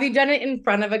 Have you done it in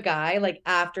front of a guy, like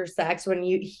after sex, when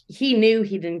he knew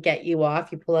he didn't get you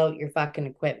off, you pull out your fucking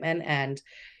equipment and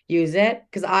use it?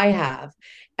 Because I have.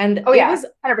 And Oh yeah,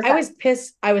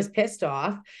 100%. I was pissed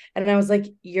off. And I was like,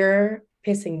 you're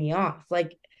pissing me off.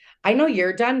 Like, I know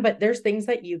you're done, but there's things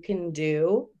that you can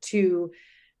do to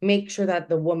make sure that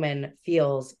the woman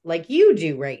feels like you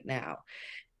do right now.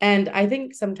 And I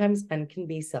think sometimes men can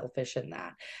be selfish in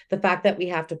that. The fact that we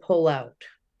have to pull out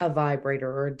a vibrator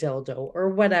or a dildo or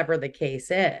whatever the case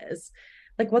is,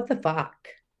 like, what the fuck?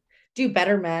 Do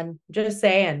better, men. Just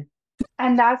saying.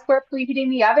 And that's where preheating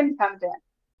the oven comes in.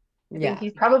 I think Yeah,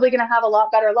 he's probably going to have a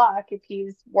lot better luck if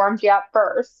he's warmed you up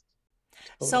first.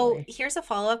 So totally. here's a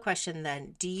follow-up question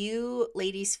then. Do you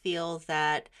ladies feel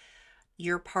that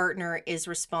your partner is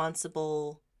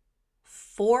responsible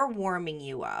for warming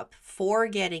you up, for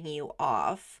getting you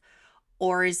off,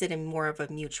 or is it a more of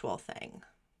a mutual thing?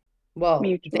 Well,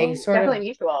 they Mutual, sort of, definitely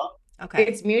mutual. Okay.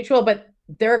 it's mutual, but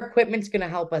their equipment's going to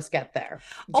help us get there.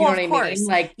 Do you Oh, know of what I mean? course.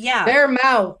 Like Yeah. their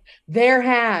mouth, their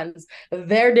hands,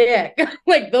 their dick,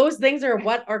 like those things are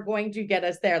what are going to get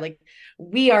us there. Like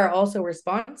we are also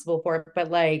responsible for it,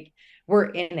 but like we're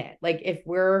in it. Like if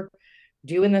we're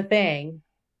doing the thing,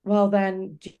 well,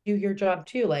 then do your job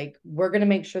too. Like we're going to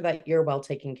make sure that you're well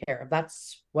taken care of.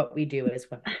 That's what we do as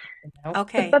women, you know?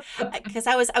 Okay. Because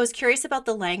I was curious about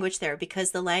the language there,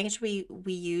 because the language we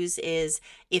use is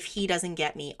if he doesn't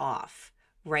get me off,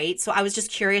 right? So I was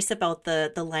just curious about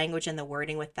the language and the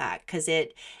wording with that, because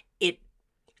it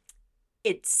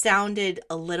it sounded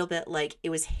a little bit like it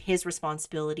was his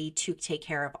responsibility to take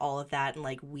care of all of that, and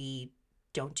like we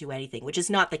don't do anything, which is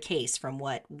not the case from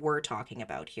what we're talking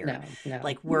about here. No, no.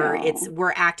 Like No.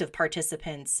 we're active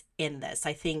participants in this.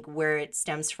 I think where it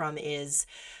stems from is,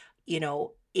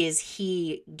 is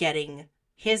he getting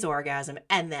his orgasm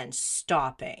and then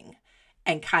stopping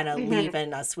and kind of Mhm.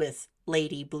 leaving us with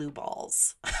lady blue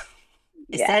balls,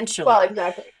 Yeah. essentially. Well,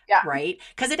 exactly. Yeah. Right?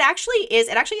 Because it actually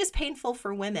is painful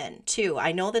for women too.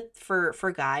 I know that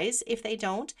for guys, if they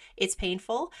don't, it's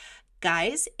painful.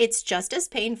 Guys, it's just as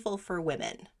painful for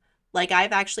women. Like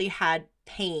I've actually had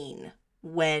pain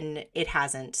when it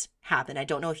hasn't happened. I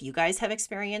don't know if you guys have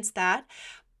experienced that,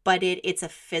 but it's a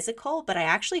physical, but I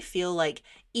actually feel like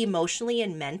emotionally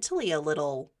and mentally a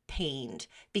little pained,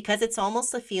 because it's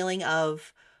almost a feeling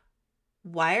of,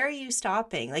 why are you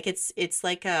stopping? Like it's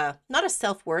like a not a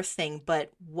self-worth thing,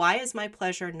 but why is my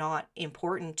pleasure not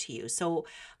important to you? So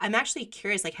I'm actually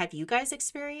curious, like, have you guys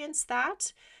experienced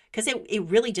that? Because it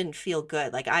really didn't feel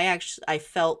good. Like I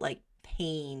felt like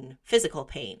pain, physical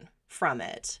pain from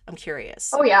it. I'm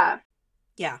curious. Oh, yeah.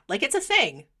 Yeah, like it's a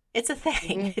thing. It's a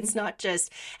thing. Mhm. It's not just,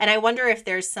 and I wonder if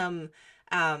there's some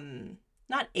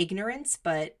not ignorance,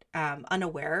 but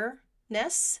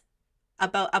unawareness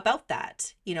about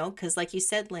that, because like you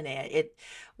said, Linnea,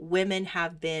 women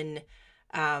have been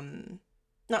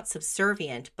not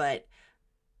subservient, but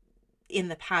in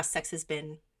the past sex has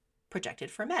been projected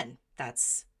for men.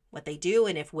 That's what they do.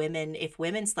 And if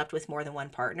women slept with more than one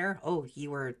partner, oh,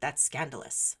 that's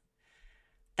scandalous.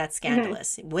 That's Mhm.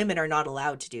 scandalous. Women are not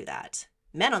allowed to do that.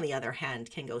 Men, on the other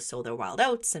hand, can go sow their wild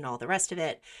oats and all the rest of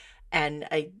it. And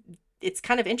it's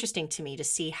kind of interesting to me to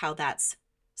see how that's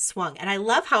swung. And I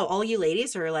love how all you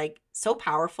ladies are like so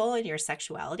powerful in your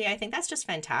sexuality. I think that's just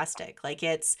fantastic. Like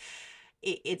it's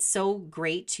so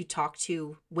great to talk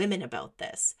to women about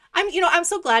this. I'm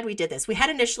so glad we did this. We had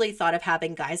initially thought of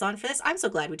having guys on for this. I'm so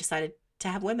glad we decided to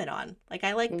have women on. Like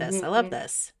I like this. I love Mhm.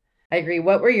 this. I agree.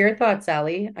 What were your thoughts,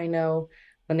 Sally? I know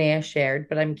Linnea shared,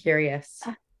 but I'm curious.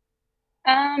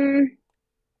 Um,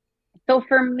 so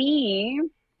for me,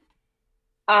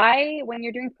 when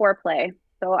you're doing foreplay,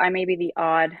 so I may be the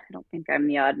odd, I don't think I'm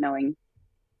the odd, knowing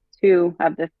two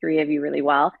of the three of you really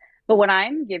well. But when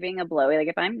I'm giving a blowy, like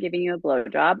if I'm giving you a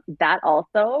blowjob, that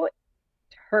also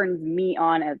turns me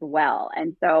on as well.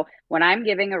 And so when I'm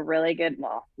giving a really good,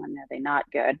 well, when are they not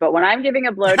good? But when I'm giving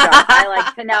a blowjob, I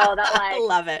like to know that like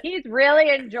Love it. he's really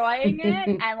enjoying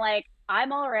it, and like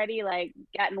I'm already like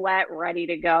getting wet, ready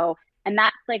to go. And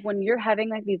that's like when you're having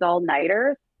like these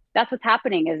all-nighters, that's what's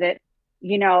happening. Is it,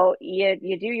 you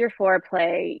do your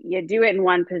foreplay, you do it in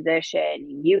one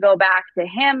position, you go back to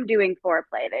him doing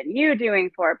foreplay, then you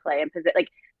doing foreplay and position, like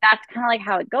that's kind of like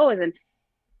how it goes. And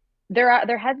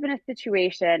there has been a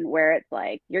situation where it's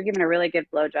like you're giving a really good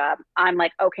blowjob. I'm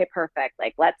like, okay, perfect.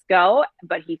 Like, let's go.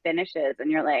 But he finishes and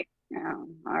you're like, oh,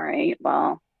 all right,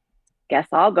 well, guess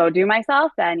I'll go do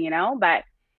myself then. But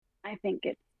I think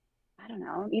I don't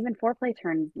know, even foreplay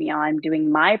turns me on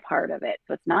doing my part of it.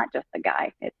 So it's not just the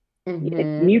guy. It's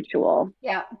Mhm. mutual.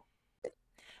 Yeah.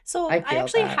 So I I feel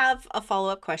actually that. have a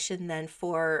follow-up question then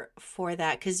for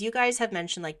that, because you guys have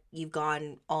mentioned like you've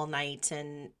gone all night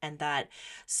and that.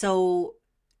 So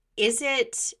is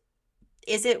it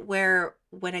where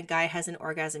when a guy has an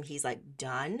orgasm he's like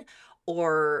done,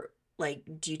 or like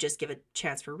do you just give a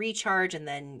chance for recharge and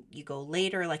then you go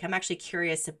later? Like I'm actually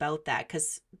curious about that,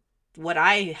 because what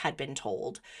I had been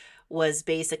told was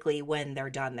basically when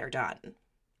they're done, they're done.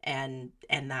 And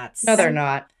No, they're that's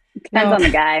not. Depends No. on the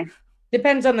guy.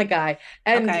 Depends on the guy.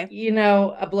 And, Okay.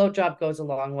 a blowjob goes a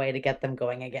long way to get them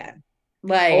going again.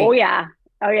 Like, Oh yeah.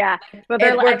 Oh yeah. But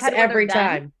they're it like, I've works had where they're every done,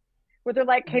 time. where they're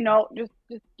like, hey, no, just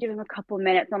give them a couple of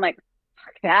minutes. I'm like,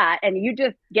 fuck that. And you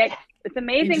just get, it's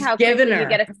amazing just how giving quickly her. you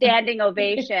get a standing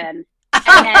ovation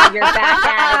and then you're back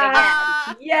at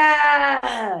it again.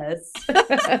 Yes.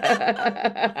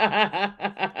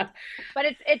 But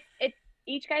it's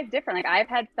each guy's different. Like I've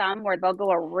had some where they'll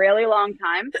go a really long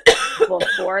time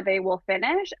before they will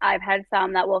finish. I've had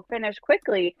some that will finish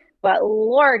quickly, but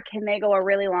Lord, can they go a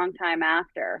really long time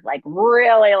after? Like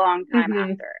really long time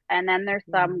Mhm. after. And then there's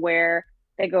some where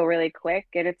they go really quick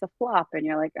and it's a flop and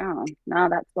you're like, oh no,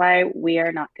 that's why we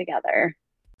are not together.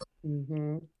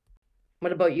 Mm-hmm.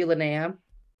 What about you, Linnea?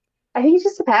 I think it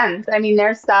just depends. I mean,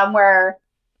 there's some where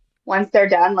once they're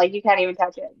done, like you can't even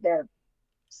touch it. They're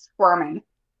squirming.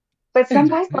 But some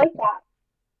guys like that,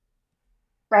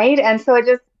 right? And so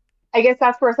I guess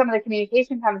that's where some of the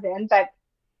communication comes in. But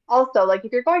also, like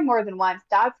if you're going more than once,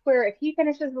 that's where if he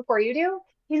finishes before you do,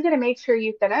 he's going to make sure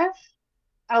you finish.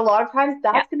 And a lot of times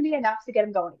Yeah. that's going to be enough to get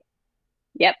him going.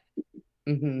 Yep.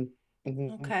 Mm-hmm.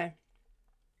 Mm-hmm. Okay.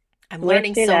 I'm Let's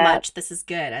learning do so that. much. This is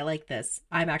good. I like this.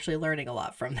 I'm actually learning a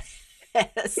lot from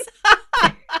this.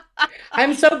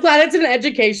 I'm so glad it's an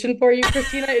education for you,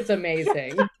 Christina. It's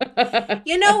amazing.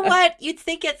 You know what? You'd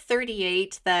think at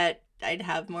 38 that I'd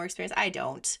have more experience. I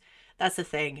don't. That's the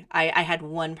thing. I had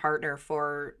one partner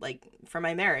for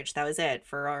my marriage. That was it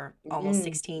for almost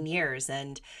 16 years.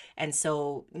 And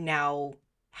so now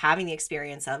having the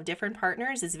experience of different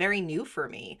partners is very new for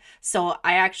me. So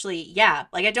I actually,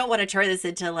 I don't want to turn this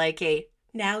into like a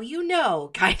now you know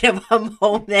kind of a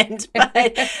moment, but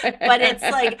it's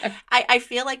like I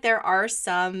feel like there are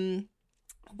some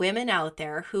women out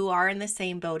there who are in the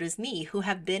same boat as me, who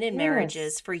have been in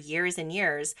marriages for years and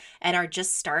years and are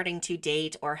just starting to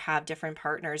date or have different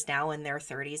partners now in their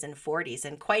 30s and 40s.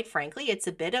 And quite frankly, it's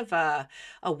a bit of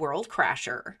a world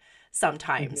crasher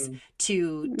sometimes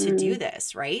to do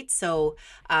this, right? So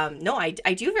no, I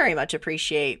do very much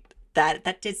appreciate that.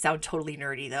 That did sound totally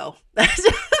nerdy though.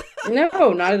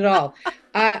 No, not at all.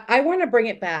 I want to bring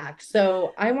it back.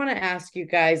 So I want to ask you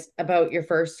guys about your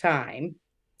first time.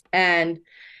 And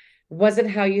was it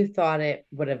how you thought it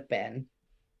would have been?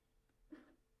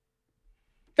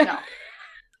 No.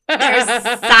 There's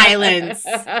silence.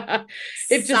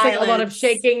 It's just like a lot of Silence.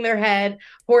 shaking their head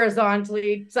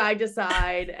horizontally, side to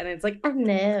side. And it's like, oh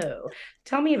no.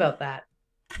 Tell me about that.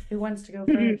 Who wants to go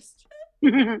first?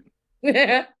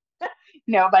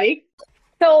 Nobody.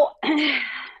 So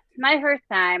my first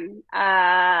time,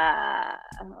 oh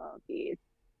geez.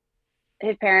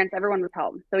 His parents, everyone was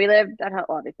home. So we lived at home.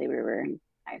 Obviously, we were in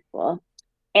high school.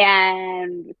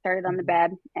 And we started on the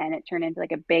bed, and it turned into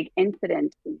like a big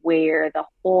incident where the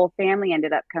whole family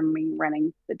ended up coming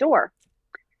running to the door.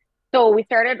 So we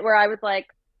started where I was like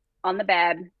on the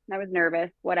bed. I was nervous,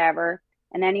 whatever.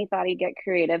 And then he thought he'd get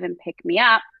creative and pick me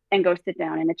up and go sit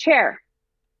down in a chair.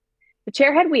 The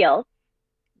chair had wheels.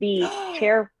 The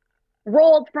chair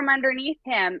rolled from underneath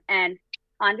him and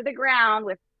onto the ground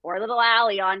with poor little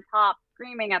Allie on top,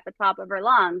 screaming at the top of her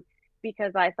lungs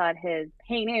because I thought his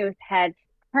penis had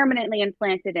permanently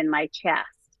implanted in my chest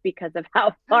because of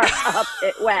how far up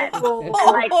it went. And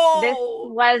like this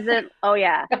wasn't, oh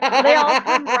yeah. They all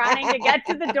come running to get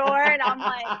to the door and I'm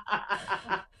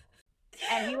like,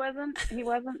 and he wasn't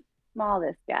small,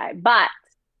 this guy, but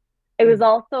it was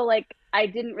also like, I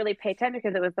didn't really pay attention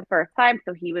because it was the first time.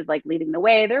 So he was like leading the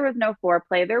way. There was no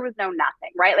foreplay. There was no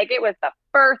nothing, right? Like it was the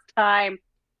first time.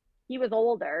 He was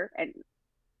older and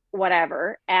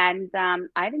whatever. And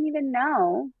I didn't even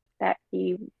know that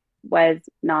he was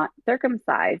not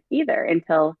circumcised either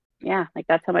until, like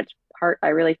that's how much part I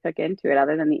really took into it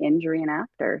other than the injury and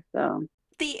after. So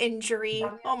the injury.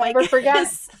 Oh my Never forget.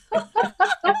 goodness.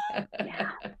 yeah.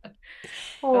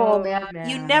 Oh man.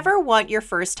 You never want your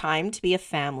first time to be a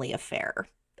family affair.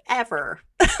 Ever.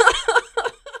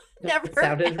 Never. It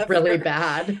sounded ever. really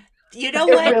bad. You know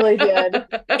It what? really did.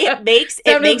 It makes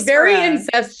very for a,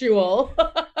 incestual.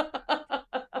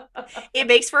 it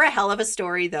makes for a hell of a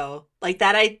story though. Like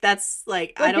that that's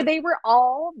like I don't They were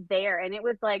all there and it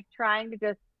was like trying to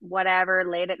just whatever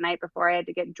late at night before I had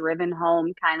to get driven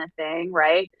home kind of thing,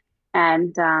 right?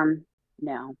 And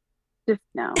no. Just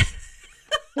no.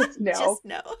 Just no. just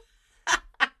no.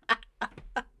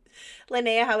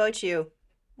 Linnea, how about you?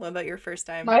 What about your first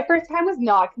time? My first time was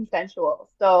not consensual.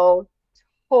 So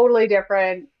totally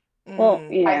different. Well,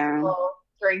 Mm. High yeah. school,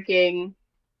 drinking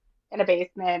in a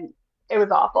basement. It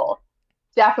was awful.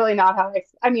 Definitely not how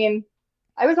I mean,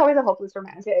 I was always a hopeless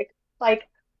romantic. Like,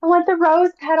 I want the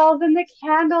rose petals and the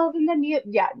candles and the music.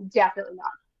 Yeah, definitely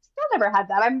not. still never had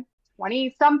that. I'm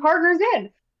 20 some partners in.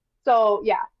 So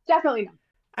yeah, definitely no.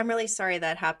 I'm really sorry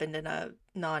that happened in a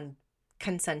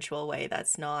non-consensual way.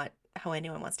 That's not how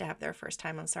anyone wants to have their first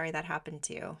time. I'm sorry that happened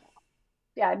to you.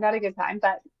 Yeah, not a good time,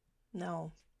 but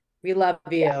No. We love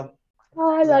you. yeah.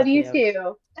 Oh, I love Love you you.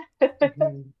 too.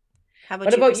 Mhm. How about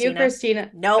What you, about you, Christina?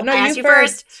 Christina? No, No, I you asked you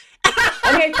first.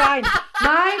 Okay, fine.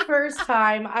 My first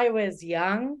time, I was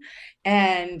young,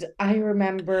 and I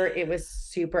remember it was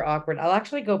super awkward. I'll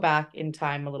actually go back in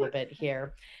time a little bit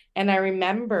here. And I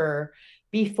remember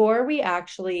before we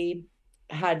actually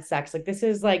had sex, like this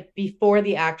is like before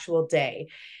the actual day,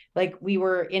 like we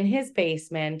were in his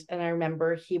basement, and I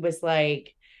remember he was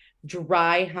like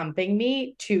dry humping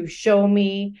me to show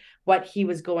me what he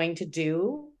was going to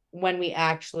do when we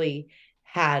actually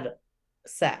had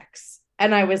sex.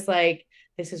 And I was like,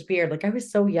 this is weird. Like I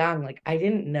was so young, like I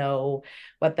didn't know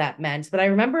what that meant. But I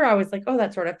remember I was like, oh,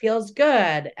 that sort of feels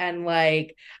good. And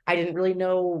like I didn't really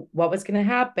know what was going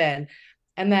to happen.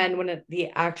 And then when the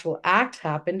actual act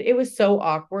happened, it was so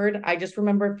awkward. I just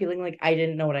remember feeling like I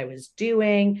didn't know what I was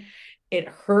doing. It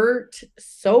hurt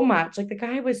so much. Like the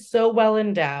guy was so well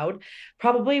endowed,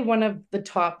 probably one of the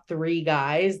top 3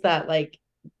 guys that like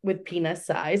with penis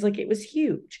size, like it was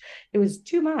huge. It was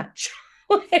too much.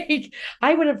 Like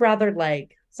I would have rather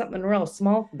like something real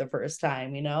small for the first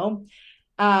time, you know?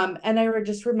 And I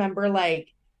just remember like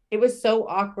it was so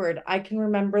awkward. I can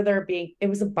remember it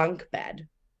was a bunk bed.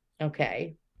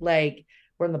 Okay. Like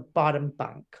we're in the bottom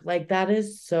bunk. Like that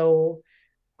is so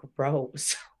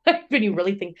gross. Like when you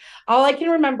really think, all I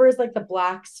can remember is like the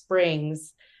black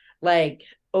springs, like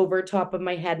over top of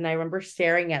my head. And I remember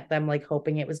staring at them, like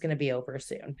hoping it was going to be over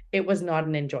soon. It was not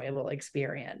an enjoyable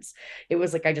experience. It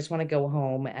was like, I just want to go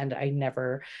home and I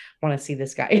never want to see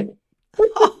this guy. It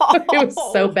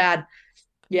was so bad.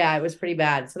 Yeah, it was pretty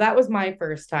bad. So that was my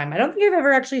first time. I don't think I've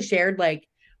ever actually shared like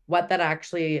what that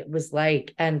actually was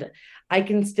like. And I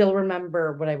can still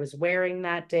remember what I was wearing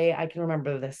that day. I can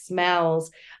remember the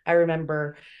smells. I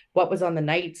remember what was on the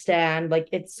nightstand. Like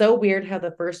it's so weird how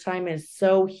the first time is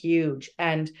so huge.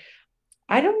 And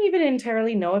I don't even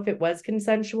entirely know if it was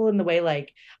consensual in the way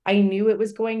like I knew it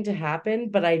was going to happen,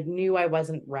 but I knew I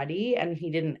wasn't ready and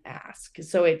he didn't ask.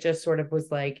 So it just sort of was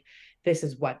like, this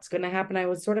is what's going to happen. I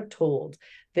was sort of told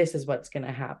this is what's going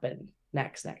to happen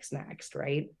next,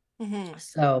 right? Mm-hmm.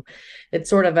 So it's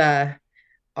sort of a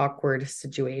awkward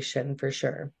situation for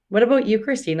sure. What about you,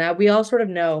 Christina? We all sort of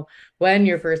know when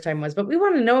your first time was, but we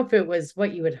want to know if it was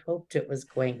what you had hoped it was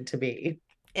going to be.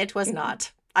 It was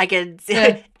not. I could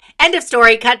end of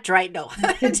story, cut dry. No.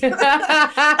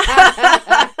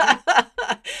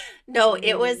 No,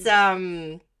 it was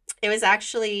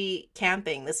actually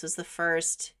camping. This was the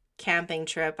first camping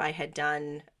trip I had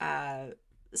done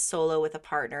solo with a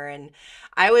partner, and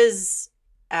I was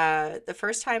the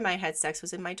first time I had sex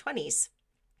was in my 20s.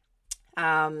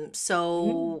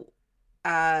 So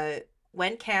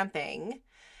went camping,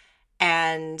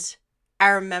 and I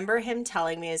remember him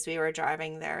telling me as we were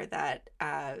driving there that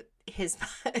his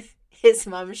his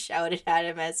mom shouted at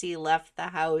him as he left the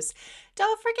house,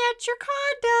 "Don't forget your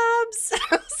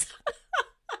condoms."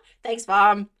 Thanks,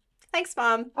 Mom. Thanks,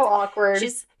 Mom. Oh, awkward.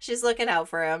 She's looking out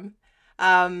for him.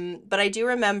 But I do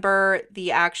remember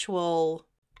the actual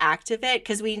act of it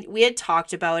because we had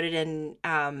talked about it, and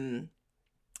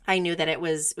I knew that it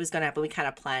was going to happen. We kind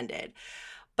of planned it.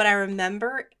 But I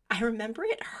remember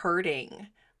it hurting.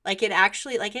 Like it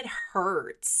actually, like it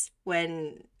hurts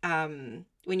when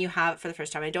you have it for the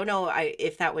first time. I don't know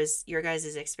if that was your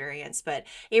guys' experience, but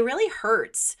it really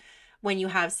hurts when you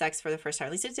have sex for the first time.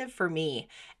 At least it did for me.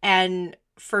 And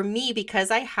for me, because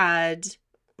I had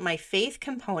my faith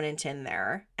component in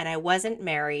there and I wasn't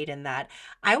married and that,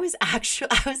 I was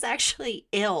actually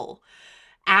ill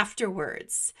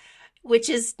afterwards, which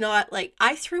is not like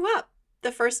I threw up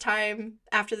the first time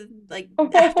after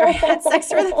I had sex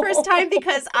for the first time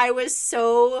because I was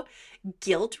so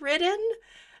guilt-ridden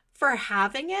for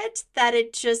having it that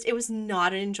it was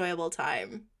not an enjoyable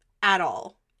time at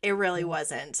all. It really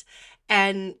wasn't.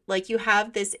 And like you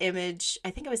have this image, I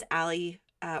think it was Allie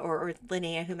or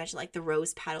Linnea who mentioned like the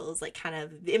rose petals, like kind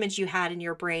of the image you had in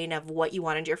your brain of what you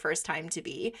wanted your first time to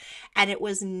be. And it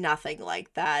was nothing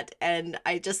like that. And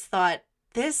I just thought,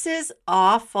 this is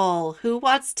awful. Who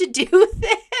wants to do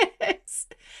this?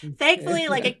 Thankfully,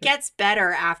 like it gets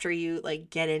better after you like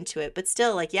get into it. But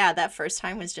still, like, yeah, that first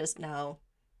time was just no,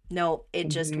 it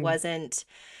just was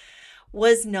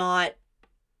not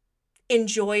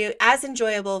as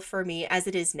enjoyable for me as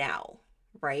it is now,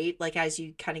 right? Like as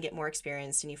you kind of get more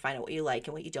experienced and you find out what you like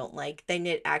and what you don't like, then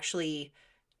it actually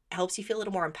helps you feel a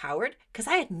little more empowered because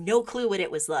I had no clue what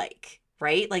it was like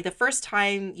right? Like the first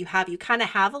time you kind of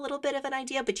have a little bit of an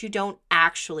idea, but you don't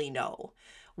actually know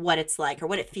what it's like or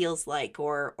what it feels like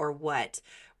or what,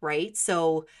 right?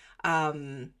 So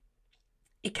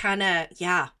it kind of,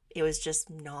 yeah, it was just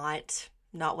not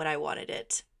what I wanted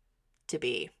it to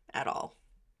be at all.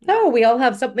 No, we all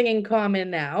have something in common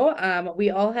now.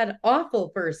 We all had awful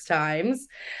first times.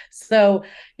 So,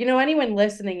 anyone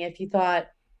listening, if you thought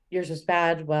yours was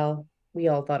bad, well, we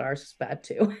all thought ours was bad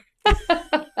too.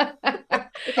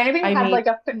 If anybody had like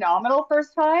a phenomenal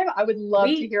first time, I would love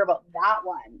to hear about that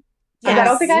one. Because I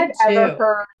don't think I've ever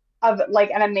heard of like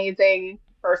an amazing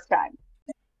first time.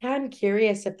 I'm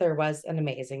curious if there was an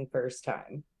amazing first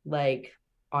time. Like,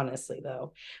 honestly,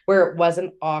 though, where it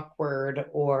wasn't awkward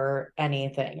or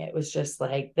anything. It was just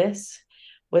like, this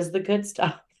was the good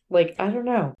stuff. Like, I don't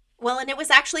know. Well, and it was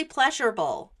actually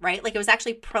pleasurable, right? Like it was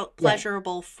actually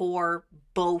pleasurable for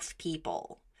both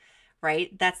people,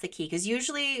 right? That's the key. Because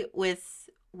usually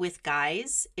with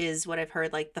guys is what I've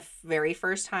heard, like the very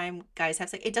first time guys have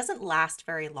sex, it doesn't last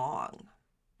very long,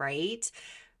 right?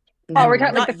 Oh, we're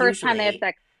talking like the first time they have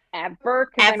sex ever?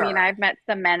 Because I mean, I've met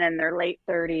some men in their late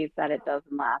 30s that it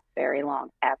doesn't last very long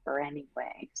ever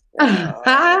anyway. So.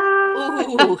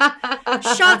 Ooh,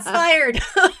 shots fired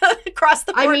across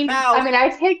the board now. I mean, I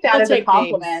take that as a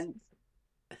compliment.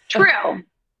 True.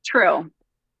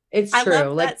 It's I true.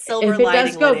 love Like, that silver if it lining,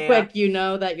 does go Lydia. quick, you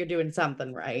know that you're doing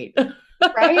something right.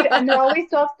 Right? And they're always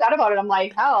so upset about it. I'm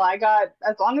like, hell,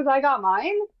 as long as I got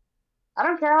mine, I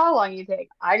don't care how long you take.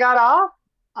 I got off.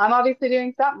 I'm obviously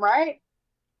doing something right.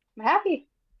 I'm happy.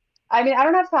 I mean, I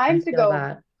don't have time to go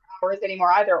hours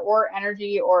anymore either, or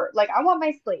energy, or like, I want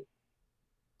my sleep.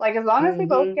 Like, as long as we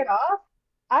both get off,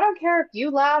 I don't care if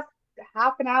you last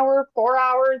half an hour, 4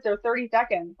 hours, or 30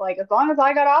 seconds. Like, as long as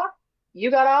I got off, you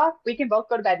got off, we can both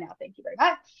go to bed now. Thank you very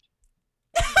much.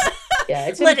 Yeah,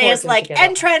 it's Lydia's like,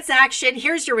 end transaction.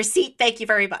 Here's your receipt. Thank you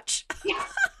very much.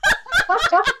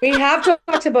 We have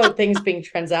talked about things being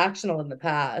transactional in the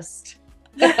past.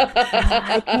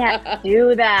 I can't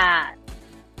do that.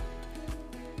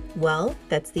 Well,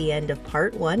 that's the end of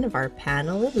part 1 of our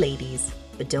panel of ladies.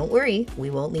 But don't worry, we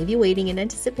won't leave you waiting in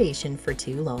anticipation for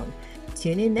too long.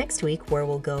 Tune in next week where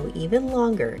we'll go even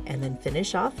longer and then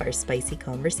finish off our spicy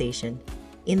conversation.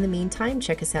 In the meantime,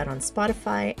 check us out on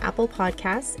Spotify, Apple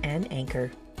Podcasts, and Anchor.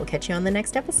 We'll catch you on the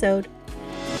next episode.